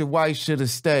 here's where Dwight should have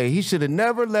stayed. He should have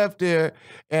never left there,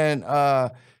 and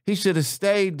he should have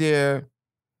stayed there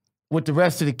with the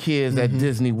rest of the kids at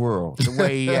Disney World, the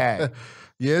way he acted.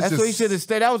 That's where he should have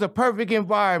stayed. That was a perfect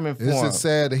environment for him. It's just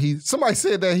sad that somebody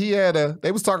said that he had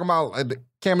they was talking about, the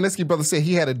Kamenetsky brother said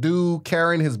he had a dude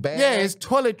carrying his bag. Yeah, his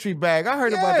toiletry bag. I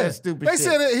heard about that stupid shit. They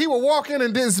said that he would walk in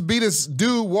and just be this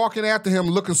dude walking after him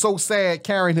looking so sad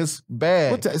carrying his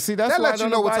bag. See, that's that lets you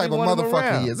know what type of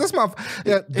motherfucker he is. That's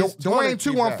Dwayne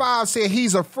 215 said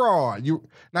he's a fraud.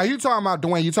 Now you talking about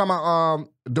Dwayne, you talking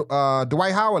about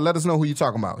Dwight Howard, let us know who you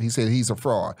talking about. He said he's a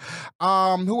fraud.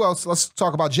 Who else? Let's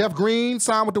talk about Jeff Green,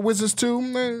 signed with the Wizards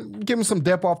too. Give him some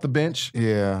depth off the bench.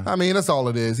 Yeah. I mean, that's all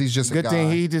it is. He's just a guy. Good thing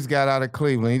he just got out of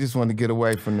Cleveland. He just wanted to get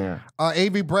away from there.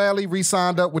 Avery Bradley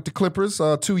re-signed up with the Clippers,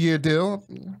 2-year deal.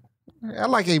 I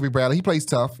like Avery Bradley. He plays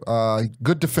tough.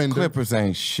 Good defender. Clippers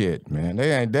ain't shit, man.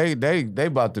 They ain't. They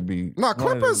about to be. No,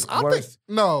 Clippers. I think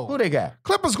no. Who they got?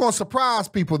 Clippers gonna surprise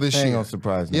people this year. Ain't gonna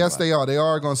surprise nobody. Yes, they are. They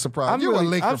are gonna surprise.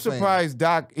 I'm surprised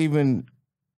Doc even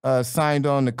signed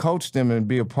on to coach them and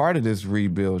be a part of this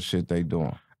rebuild shit they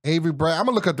doing. Avery Bradley. I'm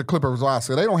gonna look at the Clippers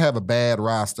roster. They don't have a bad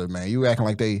roster, man. You acting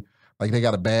like they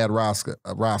got a bad roster.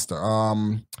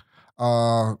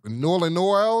 Nolan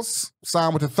Noels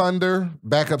signed with the Thunder,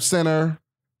 backup center,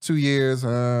 2 years.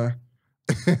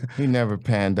 He never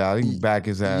panned out. He can back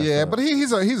his ass. Yeah, up. but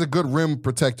he's a good rim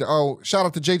protector. Oh, shout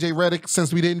out to JJ Redick.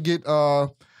 Since we didn't get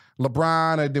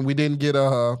LeBron, and then we didn't get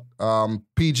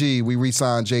PG, we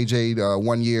re-signed JJ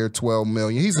 1 year, $12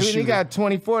 million. He's a shooter. He got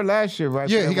 24 last year, right?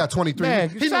 Yeah, he got 23.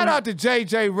 Man, shout out to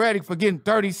JJ Redick for getting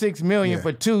 $36 million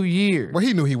for 2 years. Well,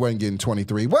 he knew he wasn't getting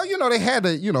 23. Well, they had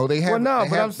to, Well, no,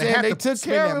 but I'm saying they took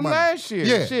care of him last year.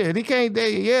 Yeah. Shit, he can't.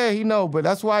 He know, but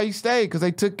that's why he stayed, because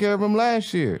they took care of him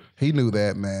last year. He knew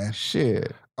that, man.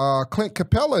 Shit. Clint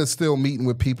Capella is still meeting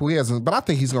with people. He hasn't, but I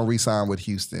think he's gonna re-sign with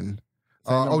Houston.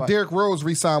 Derrick Rose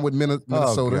re-signed with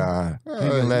Minnesota. Oh,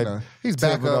 God. He's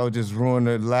back up. Just ruined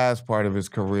the last part of his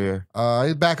career.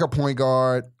 His backup point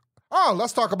guard. Oh,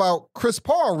 let's talk about Chris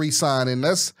Paul re-signing.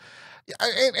 That's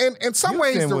in some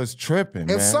ways Houston was tripping.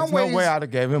 Man. There's no way I'd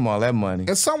have gave him all that money.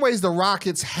 In some ways, the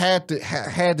Rockets had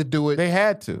to do it. They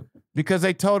had to, because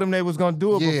they told him they was going to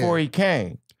do it before he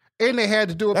came. And they had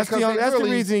to do it that's the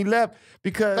reason he left,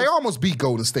 because they almost beat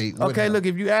Golden State. Okay, look,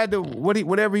 if you add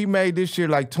whatever he made this year,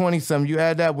 like 20-something, you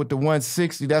add that with the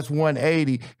 160, that's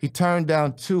 180. He turned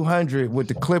down 200 with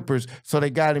the Clippers, so they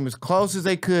got him as close as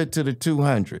they could to the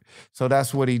 200. So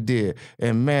that's what he did.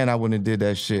 And man, I wouldn't have did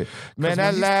that shit. Man,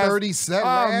 that last 37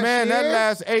 that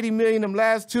last $80 million them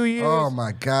last 2 years. Oh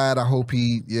my God, I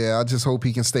just hope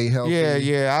he can stay healthy.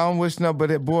 Yeah. I don't wish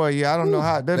nobody, boy. I don't know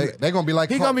how they're gonna be like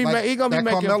he gonna be making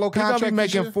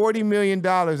 $40 million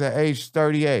at age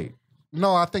 38.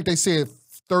 No, I think they said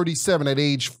 37 at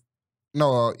age.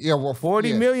 No,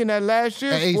 $40 million at last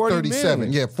year. At age 37,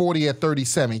 million. Yeah, 40 at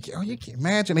 37. Oh, you can't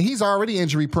imagine. He's already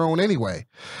injury prone anyway.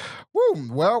 Woo.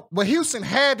 Well, Houston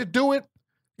had to do it.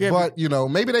 Yeah, but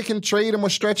maybe they can trade him or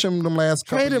stretch him them last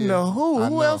couple years. Trade him to who?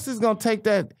 Who else is gonna take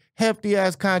that hefty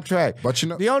ass contract? But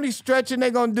the only stretching they're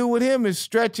gonna do with him is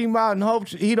stretch him out and hope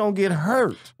he don't get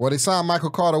hurt. Well, they signed Michael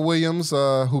Carter Williams,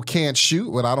 who can't shoot.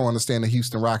 Well, I don't understand the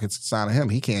Houston Rockets signing him.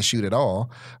 He can't shoot at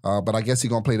all. But I guess he's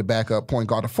gonna play the backup point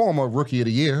guard, the former Rookie of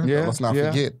the Year. Yeah, let's not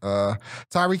forget.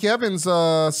 Tyreek Evans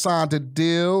signed a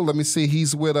deal. Let me see.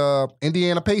 He's with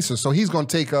Indiana Pacers, so he's gonna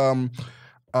take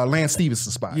Lance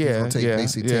Stevenson's spot. He's going to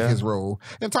take his role.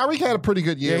 And Tyreek had a pretty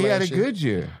good year. Yeah, he had a good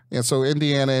year. Yeah, so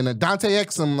Indiana and Dante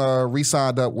Exum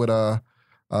re-signed up with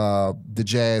the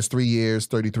Jazz, 3 years,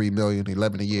 $33 million,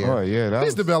 $11 a year. Oh yeah,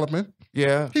 he's developing.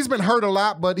 Yeah, he's been hurt a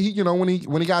lot, but he, when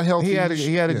he got healthy, he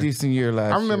had a decent year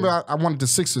last year. I remember I wanted the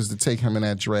Sixers to take him in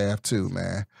that draft too,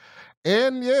 man.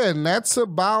 And that's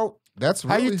really.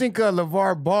 How you think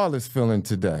LeVar Ball is feeling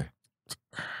today?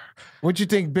 What you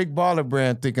think Big Baller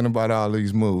Brand thinking about all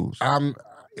these moves?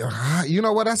 You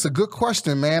know what? That's a good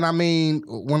question, man. I mean,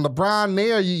 when LeBron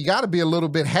there, you got to be a little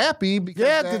bit happy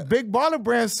because Big Baller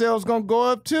Brand sales gonna go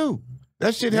up too.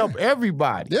 That should help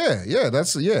everybody.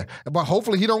 Yeah. But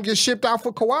hopefully he don't get shipped out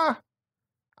for Kawhi.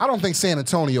 I don't think San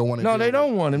Antonio want to. No, they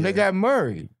don't want him. They got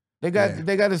Murray. They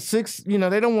got a 6. You know,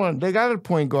 they don't want. They got a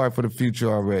point guard for the future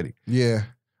already. Yeah.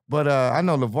 But I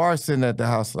know LeVar sitting at the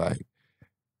house like,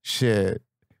 shit.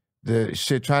 The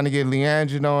shit trying to get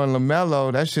LiAngelo and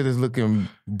LaMelo, that shit is looking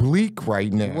bleak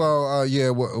right now.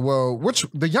 Well, which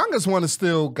the youngest one is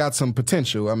still got some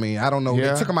potential. I mean, I don't know.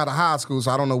 They took him out of high school, so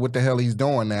I don't know what the hell he's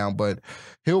doing now. But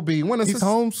he'll be he's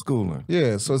homeschooling.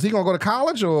 Yeah, so is he gonna go to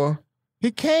college or? He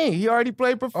can't. He already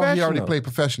played professional. Oh, he already played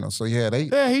professional. So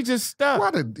he just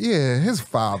stuck. His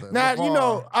father. Now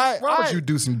LeVar, why would you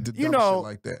do some dumb shit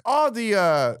like that? All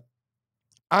the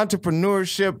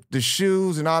entrepreneurship, the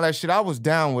shoes, and all that shit. I was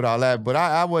down with all that, but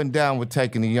I wasn't down with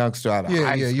taking a youngster out of high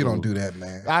school. Yeah, you don't do that,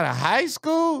 man. Out of high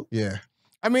school? Yeah.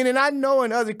 I mean, and I know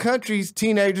in other countries,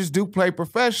 teenagers do play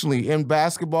professionally in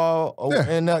basketball,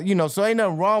 and so ain't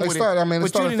nothing wrong with it.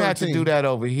 But you didn't have to do that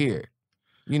over here.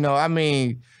 You know, I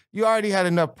mean, you already had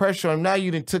enough pressure on him. Now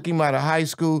you done took him out of high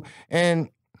school, and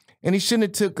he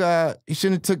shouldn't have took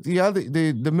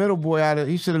the middle boy out of.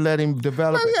 He should have let him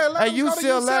develop. At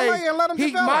UCLA and let him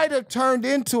he might have turned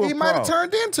into a pro. He might have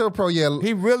turned into a pro. Yeah,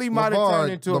 he really might have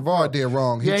turned into a pro. LeVar did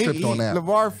wrong. He tripped on that.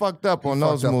 LeVar fucked up on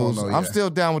those moves. I'm still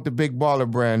down with the Big Baller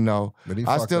Brand though.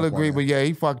 I still agree, but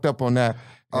he fucked up on that.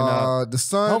 And, the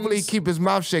Suns. Hopefully he keep his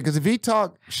mouth shut, because if he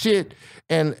talk shit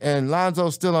and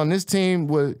Lonzo's still on this team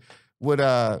with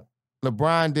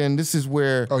LeBron, then this is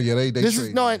where they this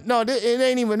is it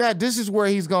ain't even that. This is where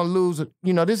he's gonna lose.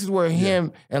 You know, this is where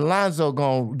him and Lonzo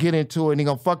gonna get into it, and he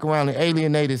gonna fuck around and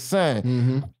alienate his son.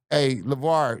 Mm-hmm. Hey,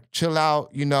 LeVar, chill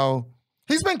out. You know,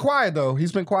 he's been quiet though.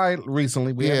 He's been quiet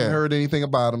recently. We haven't heard anything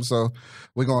about him, so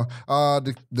we're going.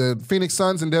 The Phoenix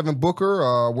Suns and Devin Booker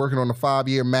are working on a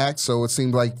 5-year max. So it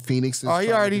seems like Phoenix is. Oh,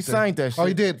 he already signed that shit. Oh,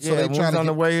 he did. So they trying on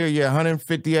the way here. Yeah,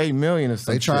 $158 million or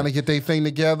something. They trying to get their thing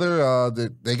together.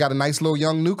 They got a nice little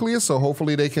young nucleus, so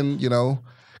hopefully they can,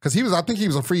 because I think he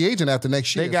was a free agent after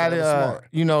next year. They got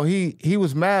it. He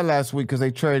was mad last week because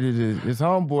they traded his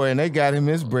homeboy and they got him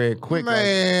his bread quick.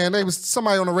 Man,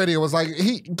 somebody on the radio was like,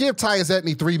 give Tyus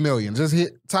Etney $3 million. Just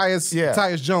hit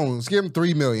Tyus Jones. Give him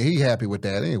 $3 million. He happy with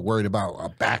that. He ain't worried about a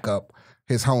backup.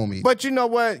 His homie. But you know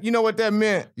what? You know what that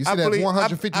meant? You see that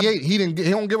 158. He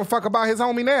don't give a fuck about his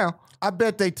homie now. I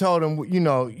bet they told him,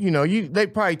 they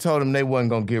probably told him they wasn't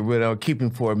gonna get rid of him, keep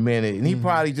him for a minute, and he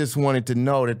probably just wanted to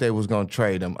know that they was gonna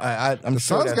trade him. I'm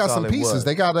sure Suns got some pieces.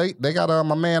 They got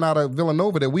my man out of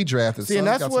Villanova that we drafted. See, and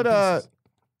that's what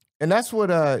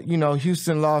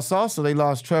Houston lost. Also, they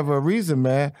lost Trevor Ariza,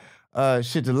 man.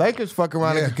 The Lakers fuck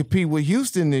around and compete with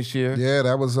Houston this year. Yeah,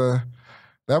 that was.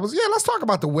 Let's talk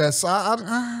about the West.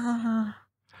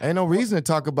 Ain't no reason to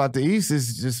talk about the East.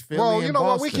 It's just Philly Well, you know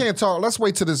Boston. what? We can't talk. Let's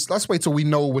wait till we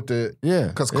know what the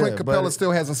because Clint Capella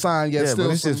still hasn't signed yet. But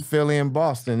it's just Philly and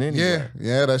Boston anyway.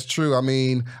 Yeah, that's true. I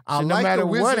mean, no matter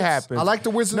what happens, I like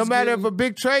the Wizards. No matter if a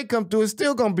big trade come through, it's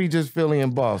still gonna be just Philly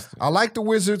and Boston. I like the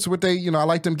Wizards with I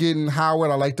like them getting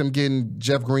Howard. I like them getting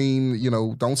Jeff Green.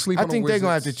 Don't sleep on the Wizards. I think they're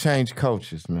gonna have to change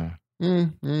coaches, man,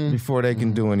 before they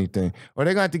can do anything, or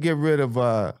they're gonna have to get rid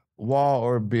of Wall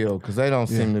or Bill, because they don't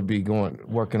seem to be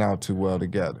working out too well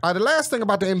together. The last thing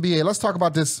about the NBA, let's talk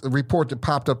about this report that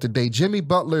popped up today. Jimmy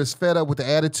Butler is fed up with the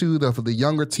attitude of the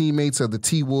younger teammates of the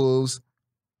T-Wolves.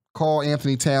 Karl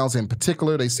Anthony Towns in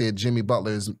particular. They said Jimmy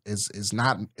Butler is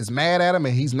mad at him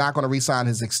and he's not going to re-sign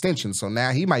his extension. So now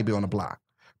he might be on the block.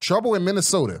 Trouble in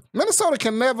Minnesota. Minnesota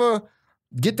can never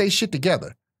get their shit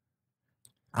together.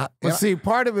 But see,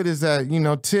 part of it is that,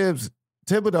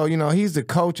 Thibodeau, he's the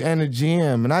coach and the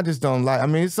GM, and I just don't like. I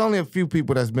mean, it's only a few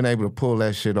people that's been able to pull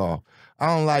that shit off.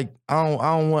 I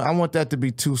want that to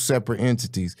be two separate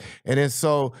entities. And then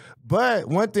but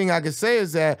one thing I can say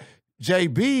is that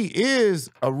JB is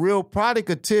a real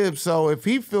product of Tibbs. So if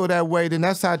he feel that way, then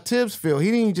that's how Tibbs feel. He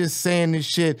ain't just saying this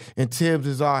shit and Tibbs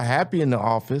is all happy in the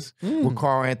office with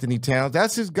Karl Anthony Towns.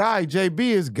 That's his guy. JB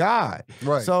is guy.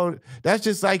 Right. So that's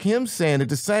just like him saying it.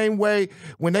 The same way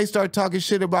when they start talking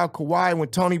shit about Kawhi, when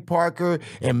Tony Parker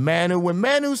and Manu, when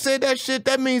Manu said that shit,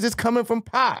 that means it's coming from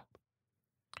Pop.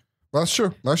 That's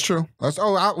true. We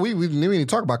didn't even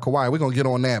talk about Kawhi. We're going to get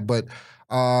on that. But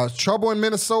trouble in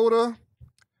Minnesota.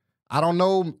 I don't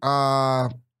know.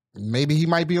 maybe he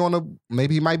might be on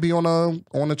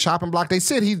a chopping block. They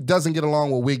said he doesn't get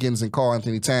along with Wiggins and Karl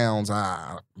Anthony Towns.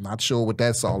 I'm not sure what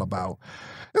that's all about.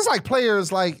 It's like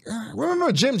players like,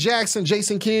 remember Jim Jackson,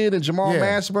 Jason Kidd, and Jamal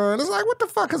Mashburn? It's like, what the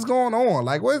fuck is going on?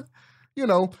 Like, what,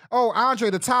 Andre,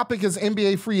 the topic is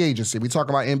NBA free agency. We talk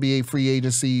about NBA free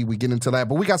agency. We get into that,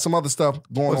 but we got some other stuff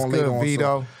going on later on.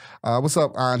 Vito? What's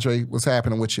up, Andre? What's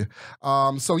happening with you?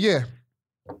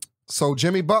 So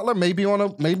Jimmy Butler maybe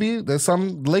there's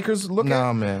some Lakers looking.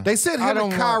 Nah, man. They said him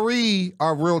and Kyrie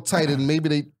are real tight, and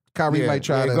maybe Kyrie might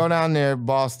try to go down there,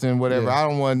 Boston, whatever. Yeah.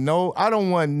 I don't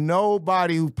want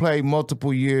nobody who played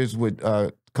multiple years with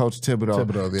Coach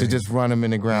Thibodeau to just run him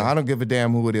in the ground. I don't give a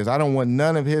damn who it is. I don't want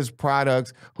none of his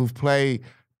products who've played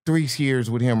 3 years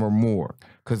with him or more,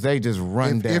 because they just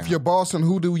run down. If you're Boston,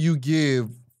 who do you give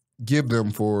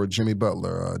them for Jimmy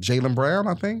Butler? Jaylen Brown,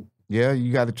 I think. Yeah,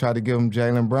 you got to try to give him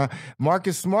Jaylen Brown.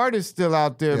 Marcus Smart is still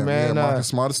out there, man. Yeah, Marcus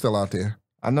Smart is still out there.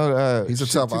 I know he's a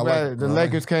tough. The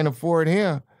Lakers can't afford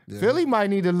him. Yeah. Philly might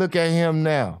need to look at him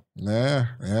now.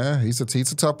 Yeah, he's a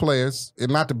tough player.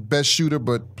 Not the best shooter,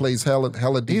 but plays hella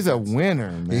defense. He's a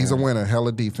winner, man. He's a winner,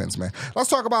 hella defense, man. Let's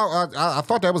talk about. I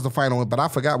thought that was the final one, but I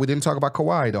forgot we didn't talk about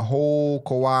Kawhi. The whole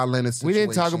Kawhi Leonard situation. We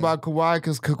didn't talk about Kawhi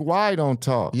because Kawhi don't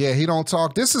talk. Yeah, he don't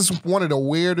talk. This is one of the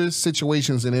weirdest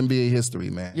situations in NBA history,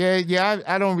 man. Yeah.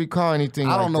 I don't recall anything.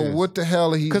 I don't know what the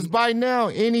hell he. Because by now,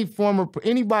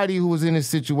 anybody who was in this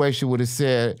situation would have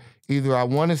said, either I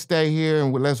want to stay here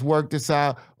and let's work this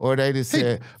out, or they just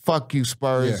said, fuck you,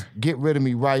 Spurs. Yeah. Get rid of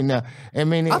me right now.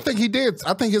 I think he did.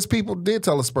 I think his people did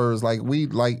tell the Spurs, I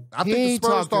think the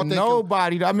Spurs thought they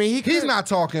nobody. Could, he's not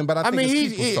talking, but I think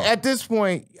his people at this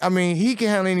point, he can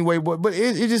handle anyway, but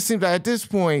it just seems like at this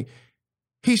point,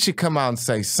 he should come out and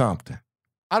say something.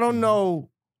 I don't know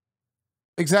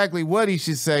exactly what he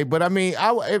should say, but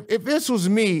if this was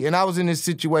me and I was in this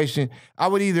situation, I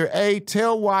would either A,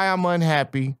 tell why I'm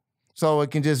unhappy, so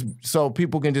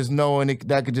people can just know, and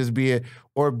that could just be it.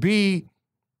 Or B,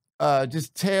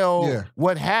 just tell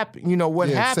what happened. What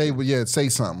happened. Say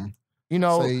something.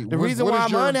 The reason why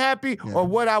I'm unhappy or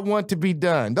what I want to be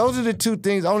done. Those are the two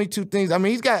things, only two things.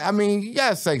 You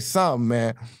gotta say something,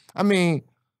 man.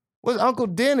 What's Uncle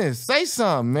Dennis? Say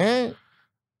something, man.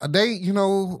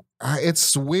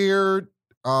 It's weird,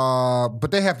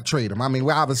 but they have to trade him.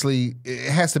 Obviously,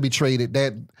 it has to be traded.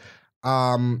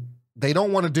 They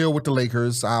don't want to deal with the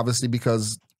Lakers, obviously,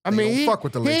 because they don't fuck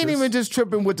with the Lakers. He ain't even just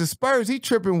tripping with the Spurs. He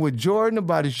tripping with Jordan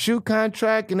about his shoe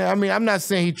contract. And I'm not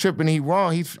saying he tripping, he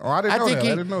wrong. I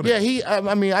didn't know that.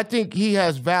 Yeah, I think he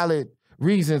has valid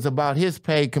reasons about his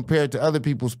pay compared to other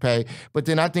people's pay. But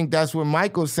then I think that's where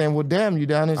Michael's saying, well, damn, you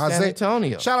down in San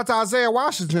Antonio. Shout out to Isaiah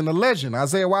Washington, the legend.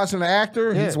 Isaiah Washington, the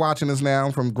actor. Yeah. He's watching us now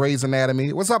from Grey's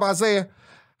Anatomy. What's up, Isaiah?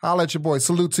 Holla at your boy.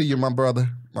 Salute to you, my brother.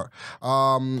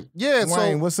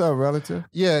 Wayne, what's up, relative?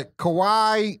 Yeah,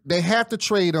 Kawhi, they have to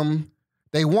trade him.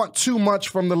 They want too much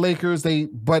from the Lakers.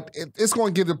 But it's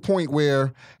going to get to the point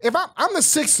where if I'm the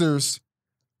Sixers,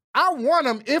 I want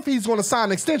him if he's going to sign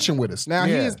an extension with us. Now,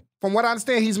 from what I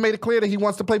understand, he's made it clear that he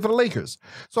wants to play for the Lakers.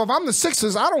 So if I'm the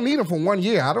Sixers, I don't need him for 1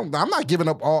 year. I'm not giving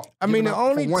up all. The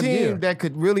only team that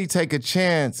could really take a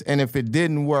chance, and if it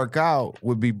didn't work out,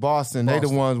 would be Boston. They the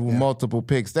ones with multiple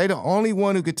picks. They the only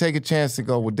one who could take a chance to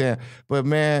go with them. But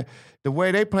man, the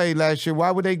way they played last year,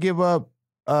 why would they give up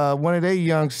one of their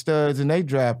young studs and they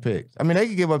draft picks? They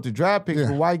could give up the draft picks,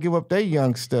 but why give up their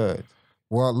young studs?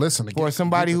 Well, listen. For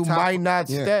somebody who might not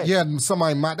stay. Yeah,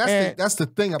 somebody might. That's the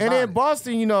thing about it. And in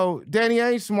Boston, Danny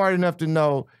ain't smart enough to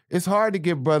know it's hard to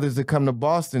get brothers to come to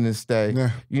Boston and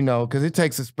stay, because it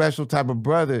takes a special type of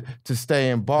brother to stay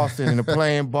in Boston and to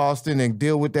play in Boston and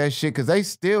deal with that shit, because it's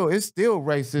still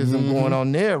racism going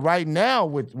on there right now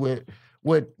with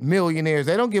millionaires.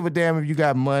 They don't give a damn if you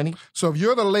got money. So if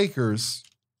you're the Lakers,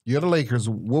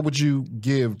 what would you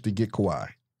give to get Kawhi?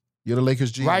 You're the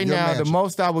Lakers GM. Right now, the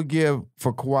most I would give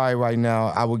for Kawhi right now,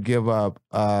 I would give up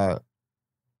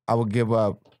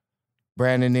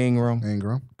Brandon Ingram.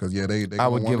 Because they I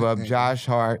would give up Josh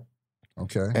Hart.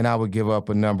 Okay. And I would give up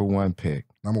a number 1 pick.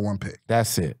 Number 1 pick.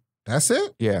 That's it. That's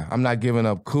it? Yeah. I'm not giving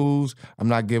up Kuz. I'm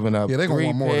not giving up. Yeah, they're gonna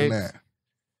want more than that.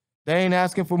 They ain't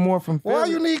asking for more from Philly. Why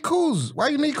you need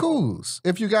Kuz?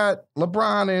 If you got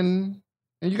LeBron and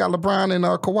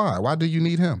Kawhi, why do you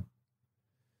need him?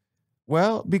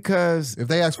 Well, because if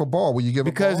they ask for ball, will you give?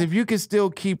 Because if you can still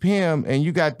keep him and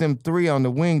you got them 3 on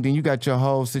the wing, then you got your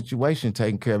whole situation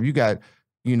taken care of. You got,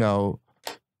 you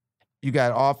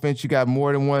got offense. You got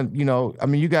more than one.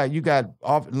 You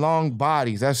got long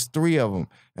bodies. That's 3 of them,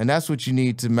 and that's what you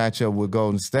need to match up with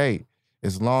Golden State.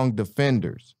 Is long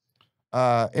defenders.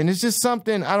 And it's just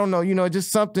something, I don't know,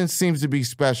 just something seems to be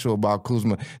special about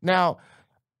Kuzma. Now,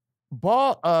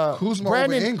 Kuzma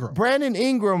over Ingram. Brandon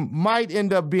Ingram might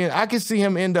end up being, I can see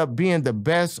him end up being the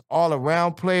best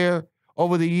all-around player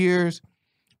over the years,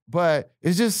 but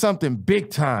it's just something big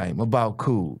time about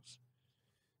Kuz.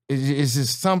 It's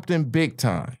just something big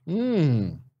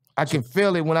time. I can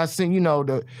feel it when I seen,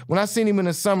 when I seen him in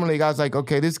the summer league, I was like,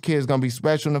 okay, this kid's gonna be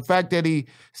special. And the fact that he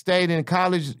stayed in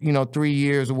college, 3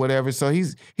 years or whatever, so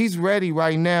he's ready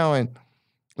right now. And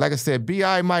like I said,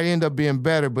 BI might end up being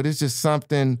better, but it's just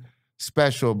something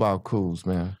special about Kuz,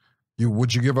 man.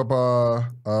 Would you give up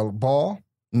a Ball?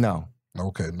 No.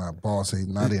 Okay, not Ball. So he's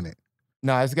not in it.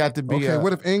 No, it's got to be. Okay,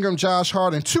 what if Ingram, Josh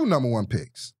Hart, and 2 number 1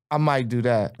 picks? I might do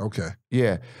that. Okay.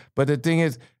 Yeah. But the thing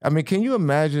is, can you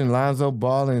imagine Lonzo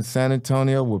Ball in San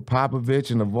Antonio with Popovich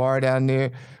and LeVar down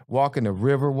there walking the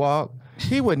river walk?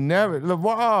 He would never,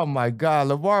 LeVar, oh my God,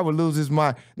 LeVar would lose his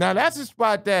mind. Now, that's a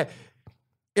spot that,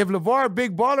 if LeVar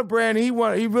big baller brand, he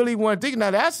really wanted to think,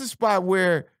 now that's a spot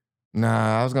where,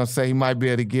 I was going to say he might be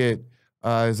able to get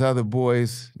his other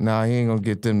boys. He ain't going to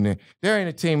get them there. There ain't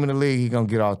a team in the league he going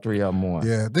to get all 3 of them on.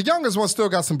 Yeah, the youngest one still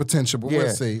got some potential, but we'll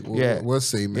see. We'll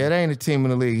see, man. Yeah, there ain't a team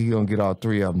in the league he going to get all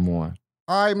 3 of them on.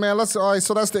 All right, man.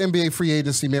 So that's the NBA free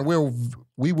agency, man.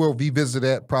 We will revisit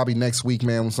that probably next week,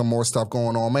 man, with some more stuff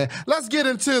going on, man. Let's get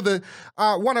into the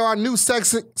one of our new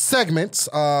segments.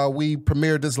 We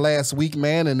premiered this last week,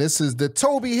 man, and this is the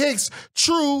Tobe Hixx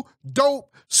True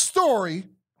Dope Story.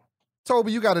 Tobe,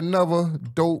 you got another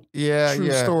dope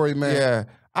true story, man. Yeah.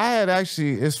 I had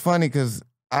actually, it's funny because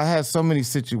I had so many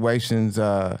situations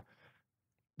that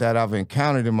I've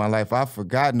encountered in my life. I've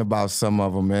forgotten about some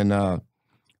of them. And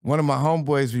one of my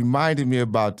homeboys reminded me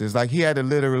about this. Like, he had to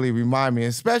literally remind me,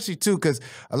 especially, too, because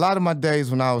a lot of my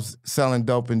days when I was selling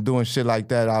dope and doing shit like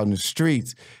that out in the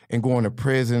streets and going to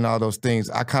prison and all those things,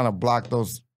 I kind of blocked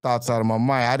those thoughts out of my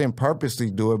mind. I didn't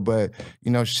purposely do it, but,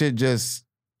 shit just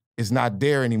is not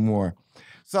there anymore.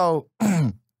 So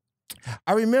I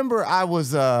remember I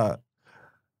was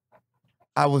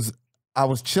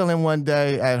chilling one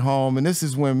day at home, and this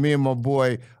is when me and my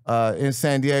boy in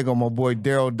San Diego, my boy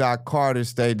Daryl Doc Carter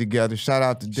stayed together. Shout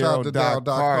out to Daryl Doc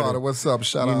Carter. What's up?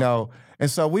 Shout out. And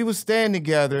so we was staying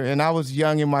together, and I was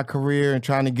young in my career and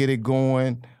trying to get it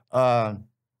going. And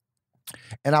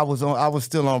I was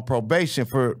still on probation.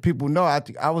 For people who know,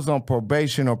 I was on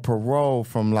probation or parole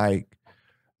from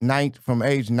from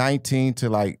age 19 to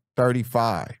like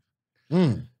 35.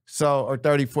 So, or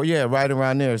 34, yeah, right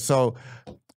around there. So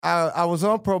I was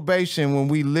on probation when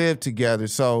we lived together.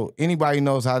 So anybody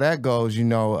knows how that goes,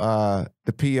 the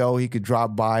PO, he could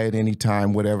drop by at any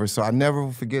time, whatever. So I never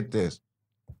will forget this.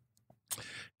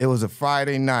 It was a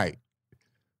Friday night.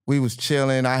 We was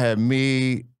chilling. I had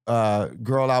me,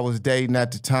 girl I was dating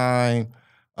at the time.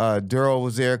 Daryl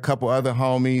was there, a couple other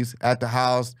homies at the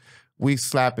house. We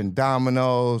slapping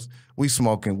dominoes, we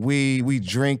smoking weed, we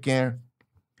drinking.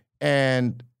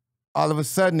 And all of a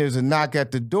sudden, there's a knock at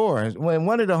the door. And when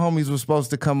one of the homies was supposed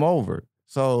to come over.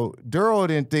 So Daryl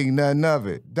didn't think nothing of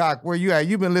it. Doc, where you at?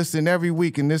 You've been listening every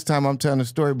week, and this time I'm telling a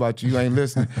story about you. You ain't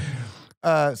listening.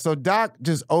 So Doc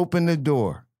just opened the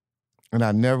door. And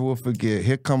I never will forget,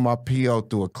 here come my PO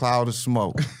through a cloud of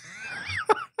smoke.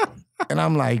 And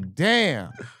I'm like,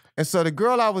 damn. And so the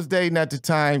girl I was dating at the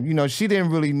time, she didn't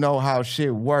really know how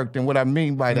shit worked. And what I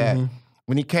mean by that,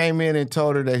 when he came in and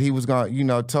told her that he was going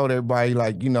to, told everybody,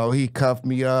 he cuffed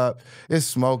me up, it's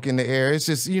smoke in the air. It's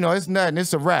just, it's nothing.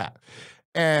 It's a wrap.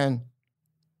 And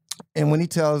when he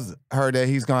tells her that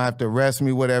he's going to have to arrest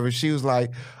me, whatever, she was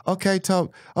like, okay,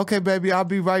 Tobe, okay, baby, I'll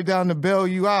be right down to bail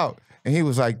you out. And he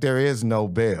was like, there is no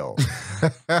bail.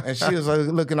 And she was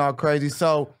looking all crazy.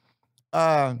 So,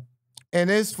 and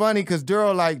it's funny because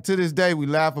Daryl, to this day, we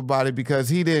laugh about it because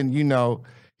he didn't know,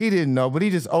 but he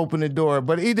just opened the door.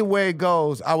 But either way it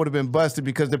goes, I would have been busted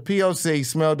because the PO said he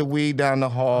smelled the weed down the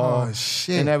hall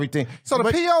and everything. So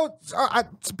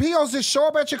POs just show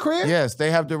up at your crib? Yes,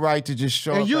 they have the right to just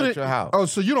show up at your house. Oh,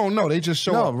 so you don't know. They just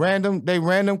show up? No, they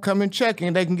random come and check,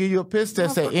 and they can give you a piss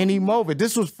test at any moment.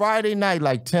 This was Friday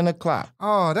night, 10 o'clock.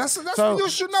 Oh, that's so, you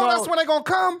should know that's when they going to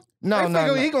come?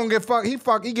 No. He gonna get fucked.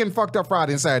 He getting fucked up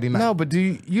Friday and Saturday night. No, but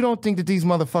you don't think that these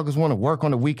motherfuckers want to work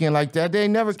on the weekend like that? They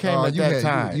never came at that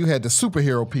time. You had the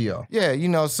superhero PO.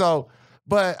 Yeah, so.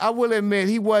 But I will admit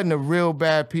he wasn't a real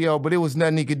bad PO, but it was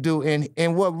nothing he could do.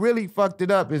 And what really fucked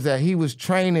it up is that he was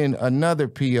training another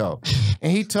PO,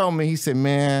 and he told me, he said,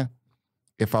 "Man,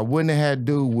 if I wouldn't have had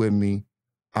dude with me,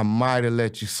 I might have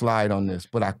let you slide on this,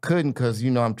 but I couldn't because,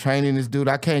 I'm training this dude.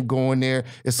 I can't go in there.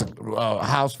 It's a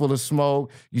house full of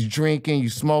smoke. You drinking, you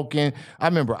smoking. I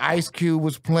remember Ice Cube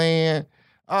was playing.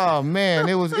 Oh man,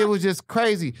 it was just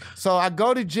crazy. So I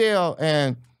go to jail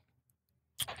and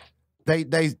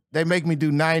they make me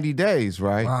do 90 days,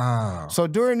 right? Wow. So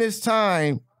during this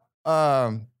time,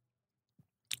 the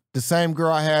same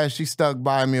girl I had, she stuck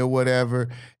by me or whatever.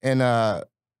 And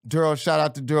Daryl, shout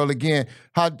out to Daryl again.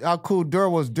 How cool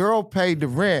Daryl was. Daryl paid the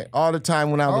rent all the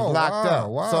time when I was locked up.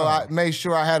 Wow. So I made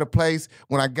sure I had a place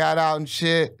when I got out and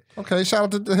shit. Okay, shout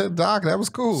out to the Doc. That was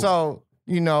cool. So,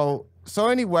 so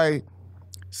anyway,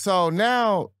 so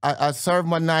now I served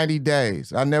my 90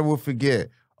 days. I never will forget.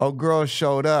 A girl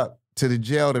showed up to the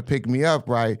jail to pick me up,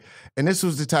 right? And this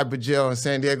was the type of jail in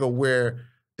San Diego where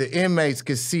the inmates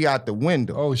could see out the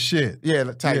window. Oh, shit. Yeah,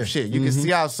 the type shit. You could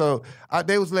see out. So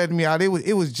they was letting me out. It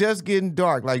was just getting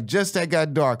dark, like just that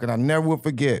got dark, and I never will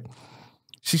forget.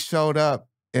 She showed up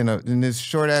in this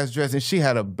short-ass dress, and she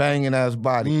had a banging-ass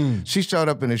body. She showed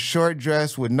up in a short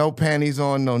dress with no panties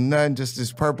on, no nothing, just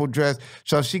this purple dress.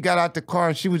 So she got out the car,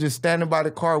 and she was just standing by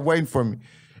the car waiting for me.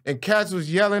 And cats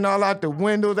was yelling all out the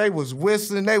window. They was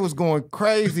whistling. They was going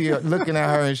crazy looking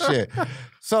at her and shit.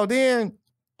 So then,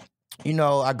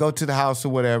 I go to the house or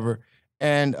whatever,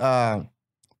 and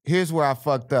here's where I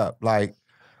fucked up. Like,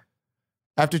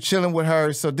 after chilling with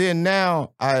her, so then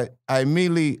now I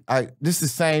immediately, this is the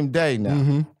same day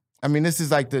now. I mean, this is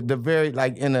like the very,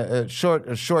 like in a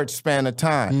short span of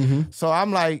time. So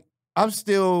I'm like, I'm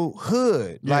still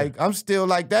hood. Yeah. Like, I'm still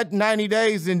like, that 90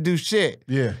 days didn't do shit.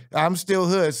 Yeah. I'm still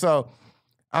hood. So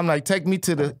I'm like, take me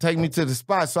to the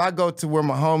spot. So I go to where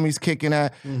my homies kicking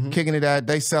it at.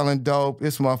 They selling dope.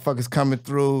 This motherfucker's coming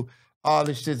through. All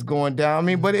this shit's going down. I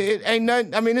mean, but it ain't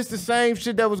nothing. I mean, it's the same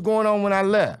shit that was going on when I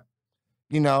left.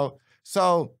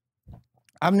 So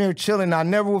I'm there chilling. I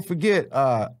never will forget.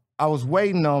 I was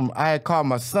waiting on. I had called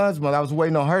my son's mother. I was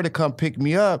waiting on her to come pick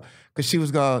me up because she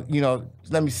was gonna,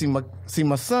 let me see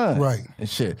my son, Right, and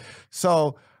shit.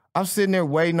 So I'm sitting there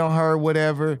waiting on her,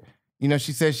 whatever.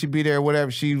 She said she'd be there,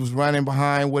 whatever. She was running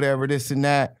behind, whatever, this and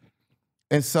that.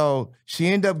 And so she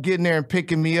ended up getting there and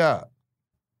picking me up.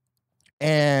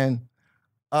 And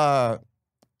I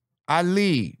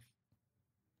leave.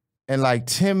 And like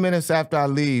 10 minutes after I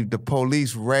leave, the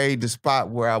police raid the spot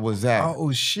where I was at.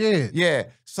 Oh, shit. Yeah.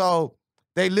 So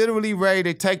they literally raid,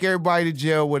 they take everybody to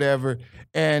jail, whatever.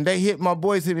 And they hit my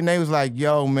boys, and they was like,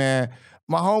 yo, man,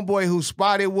 my homeboy whose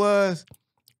spot it was,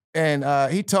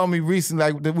 and he told me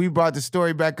recently, like, that we brought the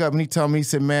story back up, and he told me, he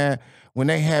said, man, when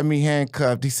they had me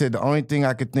handcuffed, he said the only thing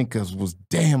I could think of was,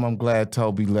 damn, I'm glad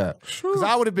Tobe left. Because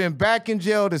I would have been back in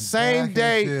jail the same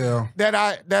day that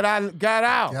I got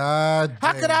out. God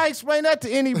How damn. could I explain that to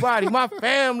anybody? My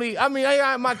family, I mean,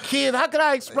 my kids, how could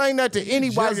I explain that to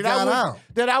anybody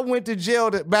that I went to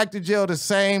jail, back to jail the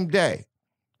same day?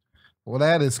 Well,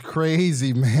 that is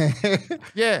crazy, man.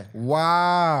 Yeah.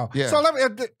 Wow. Yeah. So let me,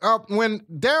 when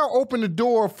Daryl opened the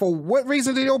door, for what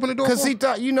reason did he open the door? Because he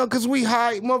thought, because we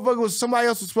hired, motherfucker, somebody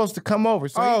else was supposed to come over.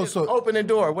 So he just opened the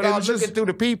door without looking through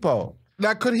the peephole.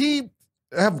 Now, could he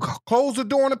have closed the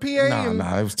door on the PA?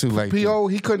 No, it was too late. PO,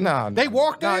 he couldn't. No, they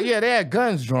walked in? Yeah, they had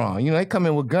guns drawn. They come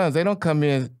in with guns. They don't come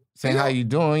in saying, how you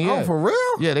doing? Yeah. Oh, for real?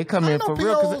 Yeah, they come in for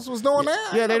real. POs was doing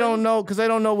that? Yeah, they don't know, because they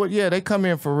don't know what, they come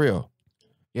in for real.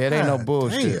 Yeah, it ain't no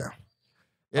bullshit.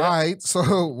 Damn. All right,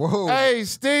 so, whoa. Hey,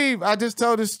 Steve, I just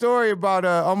told a story about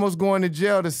almost going to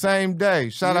jail the same day.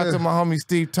 Shout out to my homie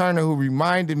Steve Turner, who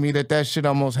reminded me that shit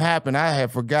almost happened. I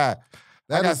had forgot.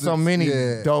 I got so many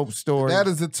dope stories. That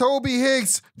is the Tobe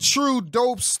Hixx true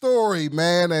dope story,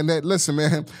 man. And listen,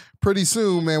 man, pretty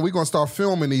soon, man, we're going to start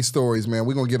filming these stories, man.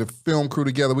 We're going to get a film crew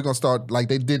together. We're going to start, like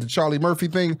they did the Charlie Murphy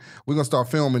thing, we're going to start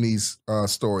filming these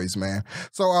stories, man.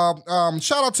 So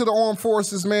shout out to the Armed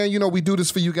Forces, man. We do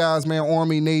this for you guys, man.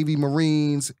 Army, Navy,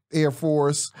 Marines, Air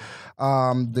Force,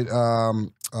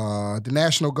 the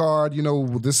National Guard.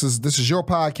 This is your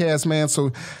podcast, man.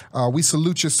 So we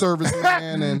salute your service,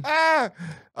 man. And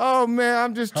oh man,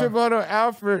 I'm just tripping on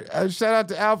Alfred. Shout out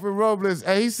to Alfred Robles.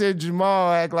 He said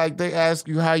Jamal act like they ask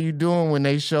you how you doing when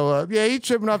they show up. Yeah, he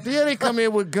tripping off. Yeah, they come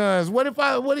in with guns. What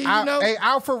do you know? Hey,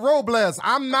 Alfred Robles,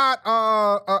 I'm not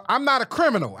a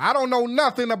criminal. I don't know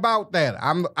nothing about that.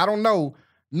 I don't know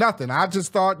nothing. I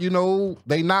just thought,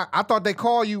 I thought they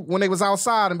call you when they was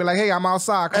outside and be like, hey, I'm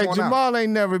outside. Come on Jamal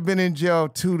ain't never been in jail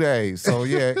 2 days. So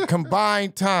yeah,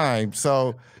 combined time.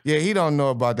 So yeah, he don't know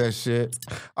about that shit.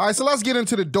 All right, so let's get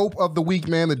into the dope of the week,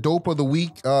 man. The dope of the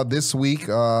week this week.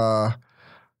 Tobe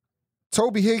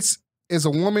Hixx is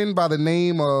a woman by the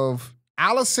name of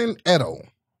Allison Edo.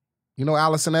 You know who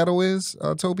Allison Edo is,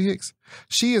 Tobe Hixx?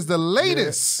 She is the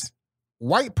latest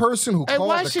white person who Hey, called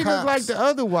why the she cops. look like the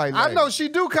other white lady? I know she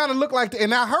do kind of look like,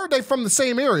 and I heard they from the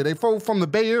same area. They from the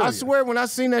Bay Area. I swear, when I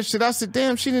seen that shit, I said,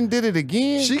 "Damn, she done did it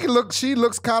again." She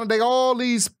looks kind of. They all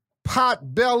these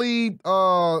pot belly,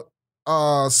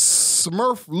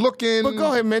 Smurf looking. But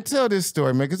go ahead, man. Tell this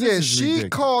story, man. Because She ridiculous.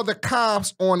 called the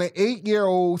cops on an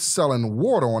 8-year-old selling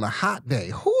water on a hot day.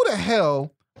 Who the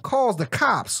hell calls the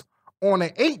cops on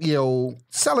an 8-year-old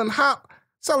selling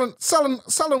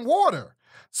water?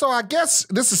 So I guess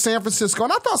this is San Francisco,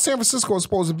 and I thought San Francisco was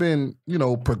supposed to have been,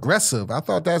 progressive. I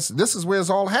thought this is where it's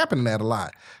all happening at a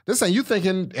lot. This ain't you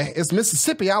thinking it's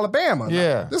Mississippi, Alabama.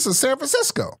 Yeah. No, this is San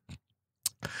Francisco.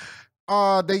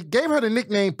 They gave her the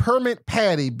nickname Permit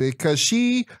Patty because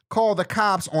she called the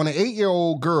cops on an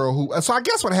 8-year-old girl who. So I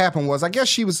guess what happened was, I guess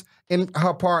she was in her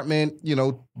apartment,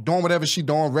 doing whatever she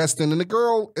doing, resting, and the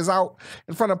girl is out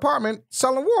in front of the apartment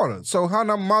selling water. So her and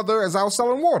her mother is out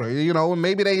selling water, and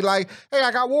maybe they like, hey,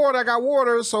 I got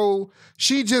water. So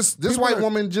she this white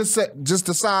woman just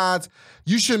decides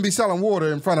you shouldn't be selling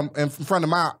water in front of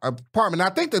my apartment. And I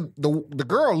think the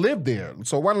girl lived there,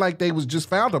 so it wasn't like they was just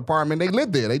found an apartment. They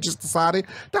lived there. They just decided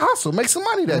to hustle, make some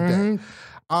money that day.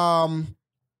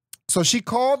 So she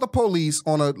called the police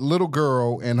on a little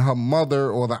girl, and her mother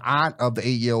or the aunt of the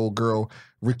 8-year-old girl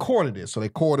recorded it. So they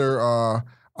caught her.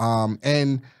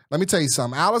 And let me tell you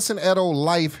something. Allison Edo's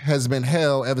life has been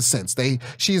hell ever since.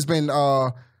 She's been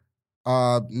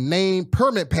named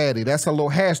Permit Patty. That's her little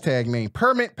hashtag name,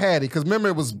 Permit Patty. Because remember,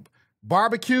 it was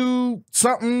barbecue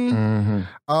something.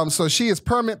 So she is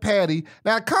Permit Patty.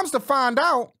 Now it comes to find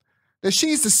out that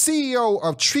she's the CEO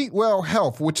of Treatwell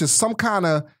Health, which is some kind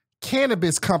of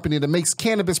cannabis company that makes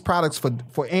cannabis products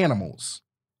for animals.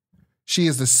 She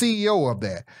is the CEO of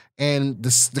that. And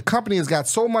the company has got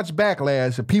so much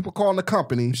backlash of people calling the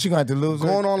company. She going to lose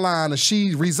going online, and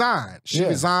she resigned. She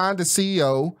resigned the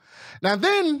CEO. Now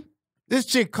then, this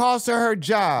chick cost her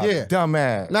job. Yeah.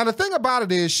 Dumbass. Now the thing about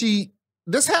it is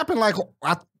this happened like,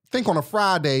 I think on a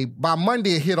Friday. By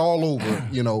Monday it hit all over,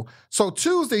 So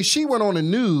Tuesday she went on the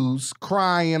news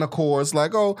crying, of course,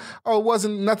 like, oh, it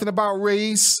wasn't nothing about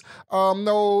race.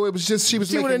 No, it was just she would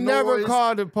have never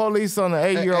called the police on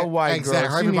an 8-year-old white exactly.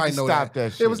 girl. She Everybody need to know stop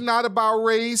that shit. It was not about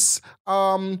race.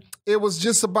 It was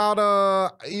just about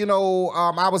I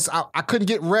couldn't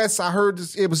get rest. I heard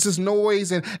it was just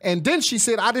noise, and then she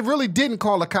said I really didn't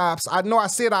call the cops. I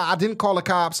said I didn't call the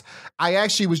cops. I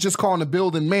actually was just calling the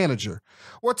building manager.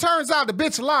 Well, it turns out the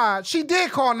bitch lied. She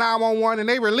did call 911, and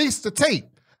they released the tape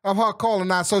of her calling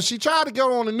 9. So she tried to get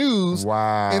on the news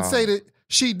and say that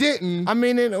she didn't. I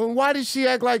mean, and why did she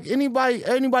act like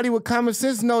anybody with common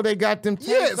sense know they got them tapes?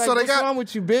 Yeah, like, so they what's wrong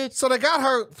with you, bitch? So they got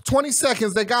her 20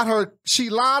 seconds. They got her. She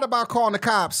lied about calling the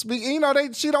cops.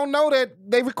 She don't know that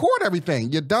they record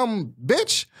everything. You dumb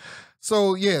bitch.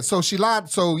 So yeah, so she lied.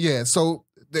 So yeah, so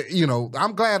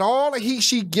I'm glad all the heat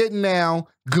she getting now.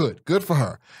 Good for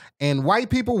her. And white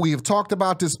people, we have talked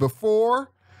about this before.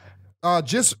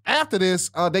 Just after this,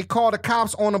 they called the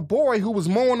cops on a boy who was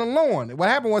mowing the lawn. What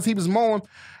happened was he was mowing,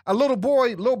 a little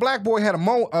black boy had a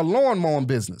lawn mowing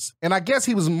business. And I guess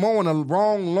he was mowing a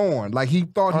wrong lawn. Like he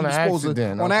thought he was supposed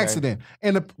to, on accident.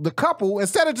 And the couple,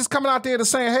 instead of just coming out there to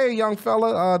saying, hey, young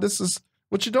fella, this is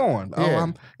what you doing.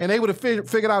 And they would have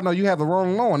figured out, no, you have the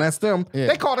wrong lawn. That's them. Yeah.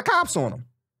 They called the cops on them.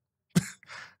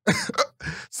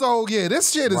 So yeah,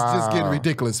 this shit is just getting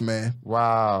ridiculous, man.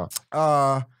 Wow.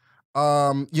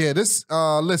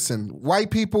 Listen, white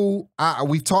people,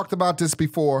 we've talked about this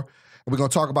before, and we're gonna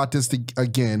talk about this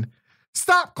again.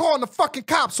 Stop calling the fucking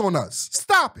cops on us.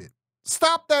 Stop it.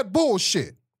 Stop that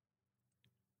bullshit.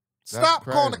 Stop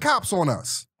calling the cops on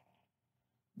us.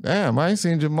 Damn, I ain't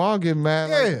seen Jamal get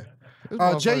mad.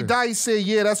 Yeah. Jay Dice said,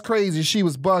 yeah, that's crazy. She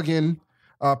was bugging.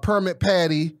 Permit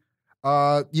Patty.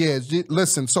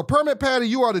 Listen. So Permit Patty,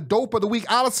 you are the dope of the week.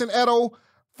 Allison Edo,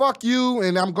 fuck you,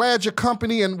 and I'm glad your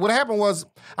company. And what happened was,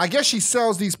 I guess she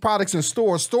sells these products in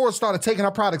stores. Stores started taking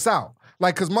her products out.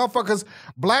 Like, because motherfuckers,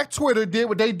 Black Twitter did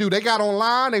what they do. They got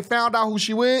online, they found out who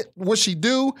she with, what she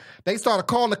do. They started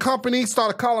calling the company,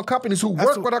 started calling companies who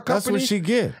work with her company. That's what she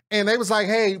get. And they was like,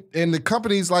 hey, and the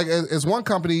companies, like, as one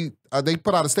company, they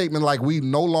put out a statement like, we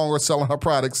no longer selling her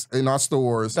products in our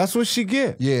stores. That's what she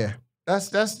get. Yeah.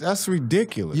 That's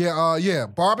ridiculous. Yeah,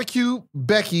 Barbecue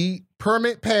Becky,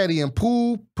 Permit Patty, and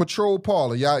Pool Patrol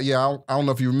Paula. I don't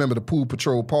know if you remember the Pool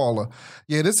Patrol Paula.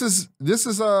 Yeah, this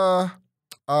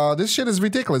shit is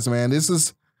ridiculous, man. This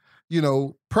is,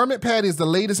 Permit Patty is the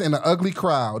latest in the ugly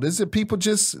crowd.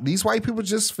 These white people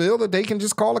just feel that they can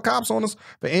just call the cops on us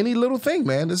for any little thing,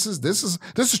 man. This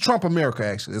is Trump America,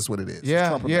 actually. That's what it is.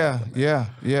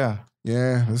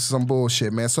 Yeah, this is some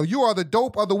bullshit, man. So you are the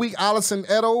dope of the week, Allison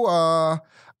Edo.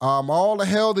 all the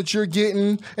hell that you're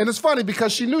getting. And it's funny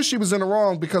because she knew she was in the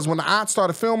wrong because when the aunt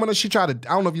started filming her, she tried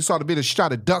to, I don't know if you saw the video, she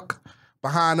tried to duck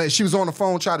behind her. She was on the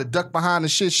phone, tried to duck behind the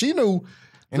shit. She knew.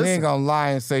 And they ain't gonna lie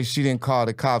and say she didn't call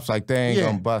the cops like they ain't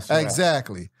gonna bust her.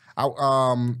 Exactly.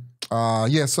 So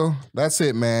that's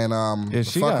it, man.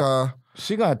 She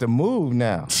gonna have to move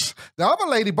now. The other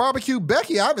lady, Barbecue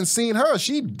Becky, I haven't seen her.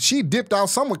 She dipped out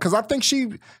somewhere because I think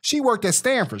she worked at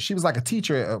Stanford. She was like a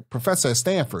teacher, a professor at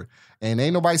Stanford. And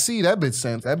ain't nobody see that bitch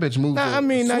since. That bitch moved now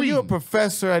you're a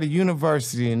professor at a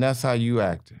university and that's how you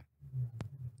acting.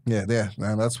 Yeah,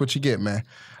 man, that's what you get, man.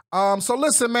 So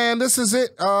listen, man, this is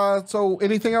it. So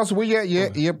anything else? We at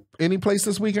any place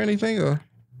this week or anything? Or?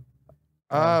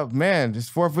 Man, it's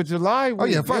 4th of July. Oh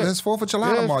yeah, fine. It's 4th of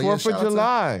July tomorrow. 4th of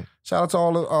July. Shout out to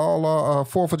all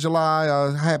 4th of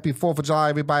July. Happy 4th of July,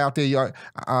 everybody out there.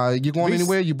 You going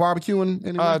anywhere? You barbecuing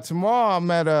anywhere? Tomorrow I'm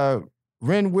at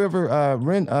Wind River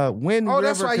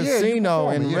Casino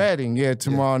in Reading. Yeah,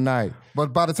 tomorrow night.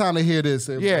 But by the time they hear this,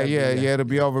 it'll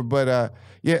be over. But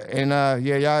ain't no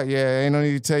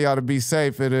need to tell y'all to be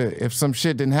safe. If some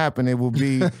shit didn't happen, it will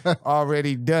be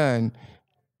already done.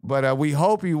 But we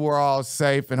hope you were all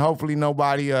safe, and hopefully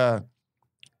nobody,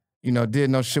 did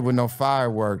no shit with no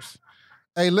fireworks.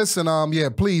 Hey, listen,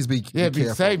 please be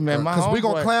careful, safe, man. Because we're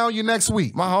going to clown you next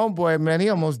week. My homeboy, man, he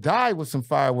almost died with some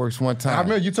fireworks one time. I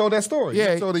remember you told that story.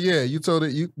 Yeah. You told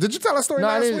it. Did you tell that story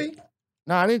last week?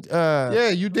 No, I didn't. Yeah,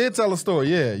 you did tell a story.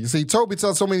 Yeah, you see, Toby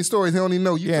tells so many stories he don't even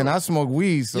know. And I smoke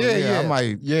weed, so I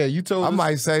might. Yeah, you told. I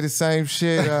might say the same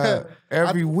shit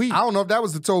every week. I don't know if that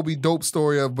was the Toby dope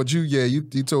story but you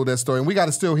told that story, and we got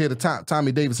to still hear the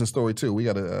Tommy Davidson story too. We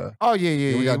got to.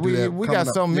 We got to do that. We got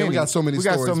so many. We got so many. We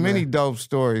got so many dope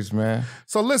stories, man.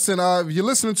 So listen, if you're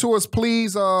listening to us,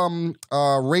 please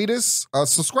rate us,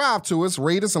 subscribe to us,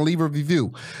 rate us, and leave a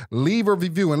review. Leave a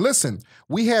review, and listen,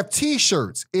 we have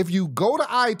T-shirts. If you go to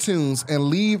iTunes and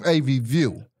leave a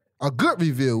review, a good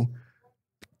review,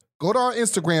 go to our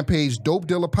Instagram page, Dope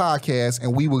Dealer Podcast,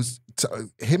 and we will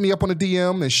hit me up on the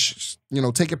DM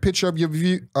and take a picture of your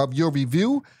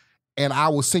review, and I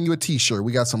will send you a T-shirt.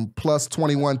 We got some plus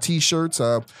 21 T-shirts.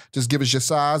 Just give us your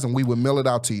size, and we will mail it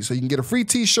out to you. So you can get a free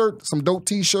T-shirt, some dope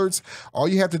T-shirts. All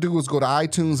you have to do is go to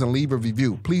iTunes and leave a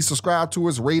review. Please subscribe to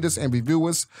us, rate us, and review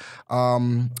us.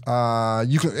 You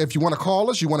can, if you want to call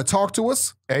us, you want to talk to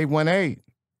us.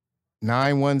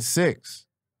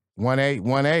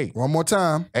 818-916-1818. One more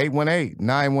time.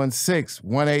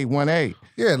 818-916-1818.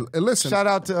 Yeah, listen. Shout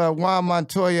out to Juan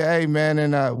Montoya, hey man,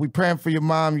 and we praying for your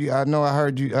mom. I know I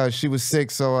heard you. She was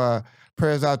sick, so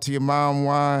prayers out to your mom,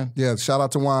 Juan. Yeah, shout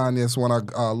out to Juan. Yes, one of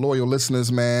our loyal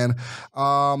listeners, man.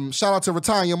 Shout out to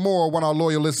Retanya Moore, one of our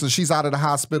loyal listeners. She's out of the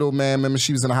hospital, man. Remember,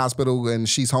 she was in the hospital and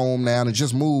she's home now and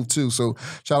just moved too. So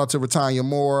shout out to Retanya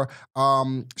Moore.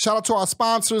 Shout out to our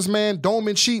sponsors, man.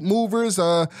 Doman Cheap Movers,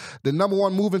 the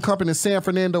 #1 moving company in San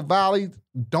Fernando Valley.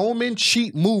 Doman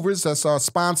Cheap Movers, that's our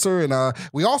sponsor, and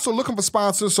we also looking for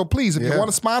sponsors. So please, if you want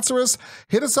to sponsor us,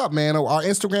 hit us up, man. Our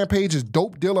Instagram page is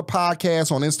Dope Dealer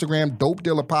Podcast on Instagram, Dope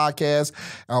Dealer Podcast.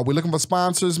 We're looking for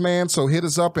sponsors, man. So hit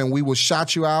us up, and we will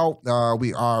shout you out.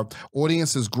 Our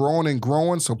audience is growing and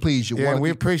growing. So please, we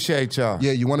appreciate y'all.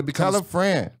 Yeah, you want to become tell a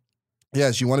friend.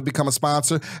 Yes, you want to become a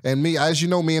sponsor. And me, as you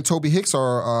know, me and Tobe Hixx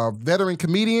are veteran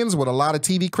comedians with a lot of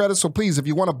TV credits. So please, if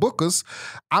you want to book us,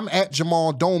 I'm at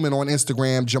Jamal Doman on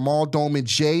Instagram. Jamal Doman,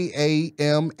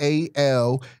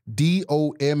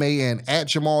 JamalDoman, at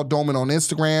Jamal Doman on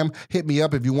Instagram. Hit me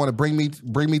up if you want to bring me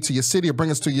to your city or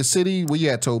bring us to your city. Where you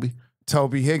at, Toby?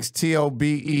 Tobe Hixx,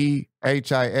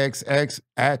 TobeHixx,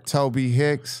 at Tobe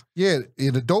Hixx. Yeah,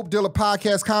 the Dope Dealer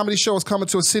Podcast comedy show is coming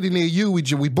to a city near you.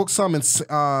 We booked some in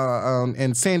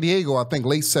San Diego. I think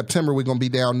late September we're gonna be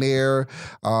down there.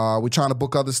 We're trying to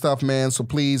book other stuff, man. So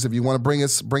please, if you want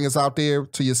to bring us out there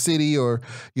to your city or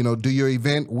do your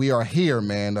event, we are here,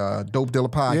 man. Dope Dealer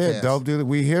Podcast. Yeah, Dope Dealer,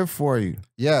 we here for you.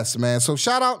 Yes, man. So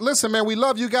shout out. Listen, man, we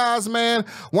love you guys, man.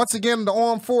 Once again, the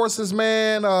armed forces,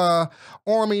 man.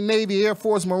 Army, Navy, Air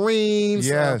Force, Marines.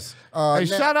 Yes. Hey,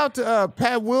 shout out to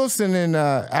Pat Wilson and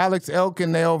Alex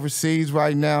Elkin. They overseas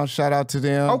right now. Shout out to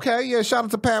them. Okay, yeah. Shout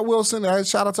out to Pat Wilson.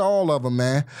 Shout out to all of them,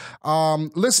 man.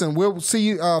 Listen, we'll see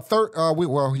you.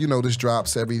 This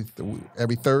drops every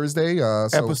Thursday.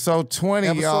 Episode 20,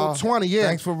 y'all. Episode 20, yeah.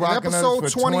 Thanks for rocking us for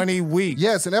 20 weeks.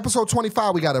 Yes, in episode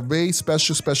 25, we got a very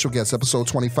special guest. Episode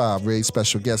 25, very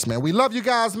special guest, man. We love you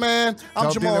guys, man.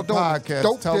 I'm Jamal Doman.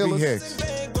 Dope Tobe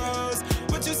Hixx.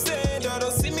 What you saying, though?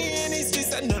 Don't see me in these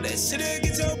streets. I know that shit'll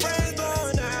get your brains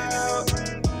blown out.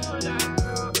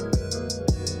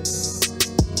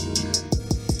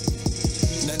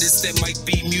 Now artists that might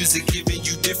be music, giving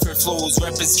you different flows.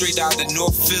 Rapping straight out of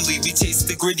North Philly, we chase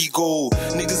the gritty gold.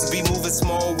 Niggas be moving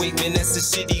small weight, man, that's a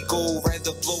shitty goal.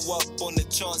 Rather blow up on the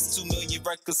charts, 2 million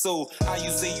records sold. How you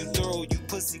say you thorough, you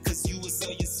pussy, cause you was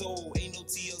on your soul. Ain't no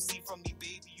TLC.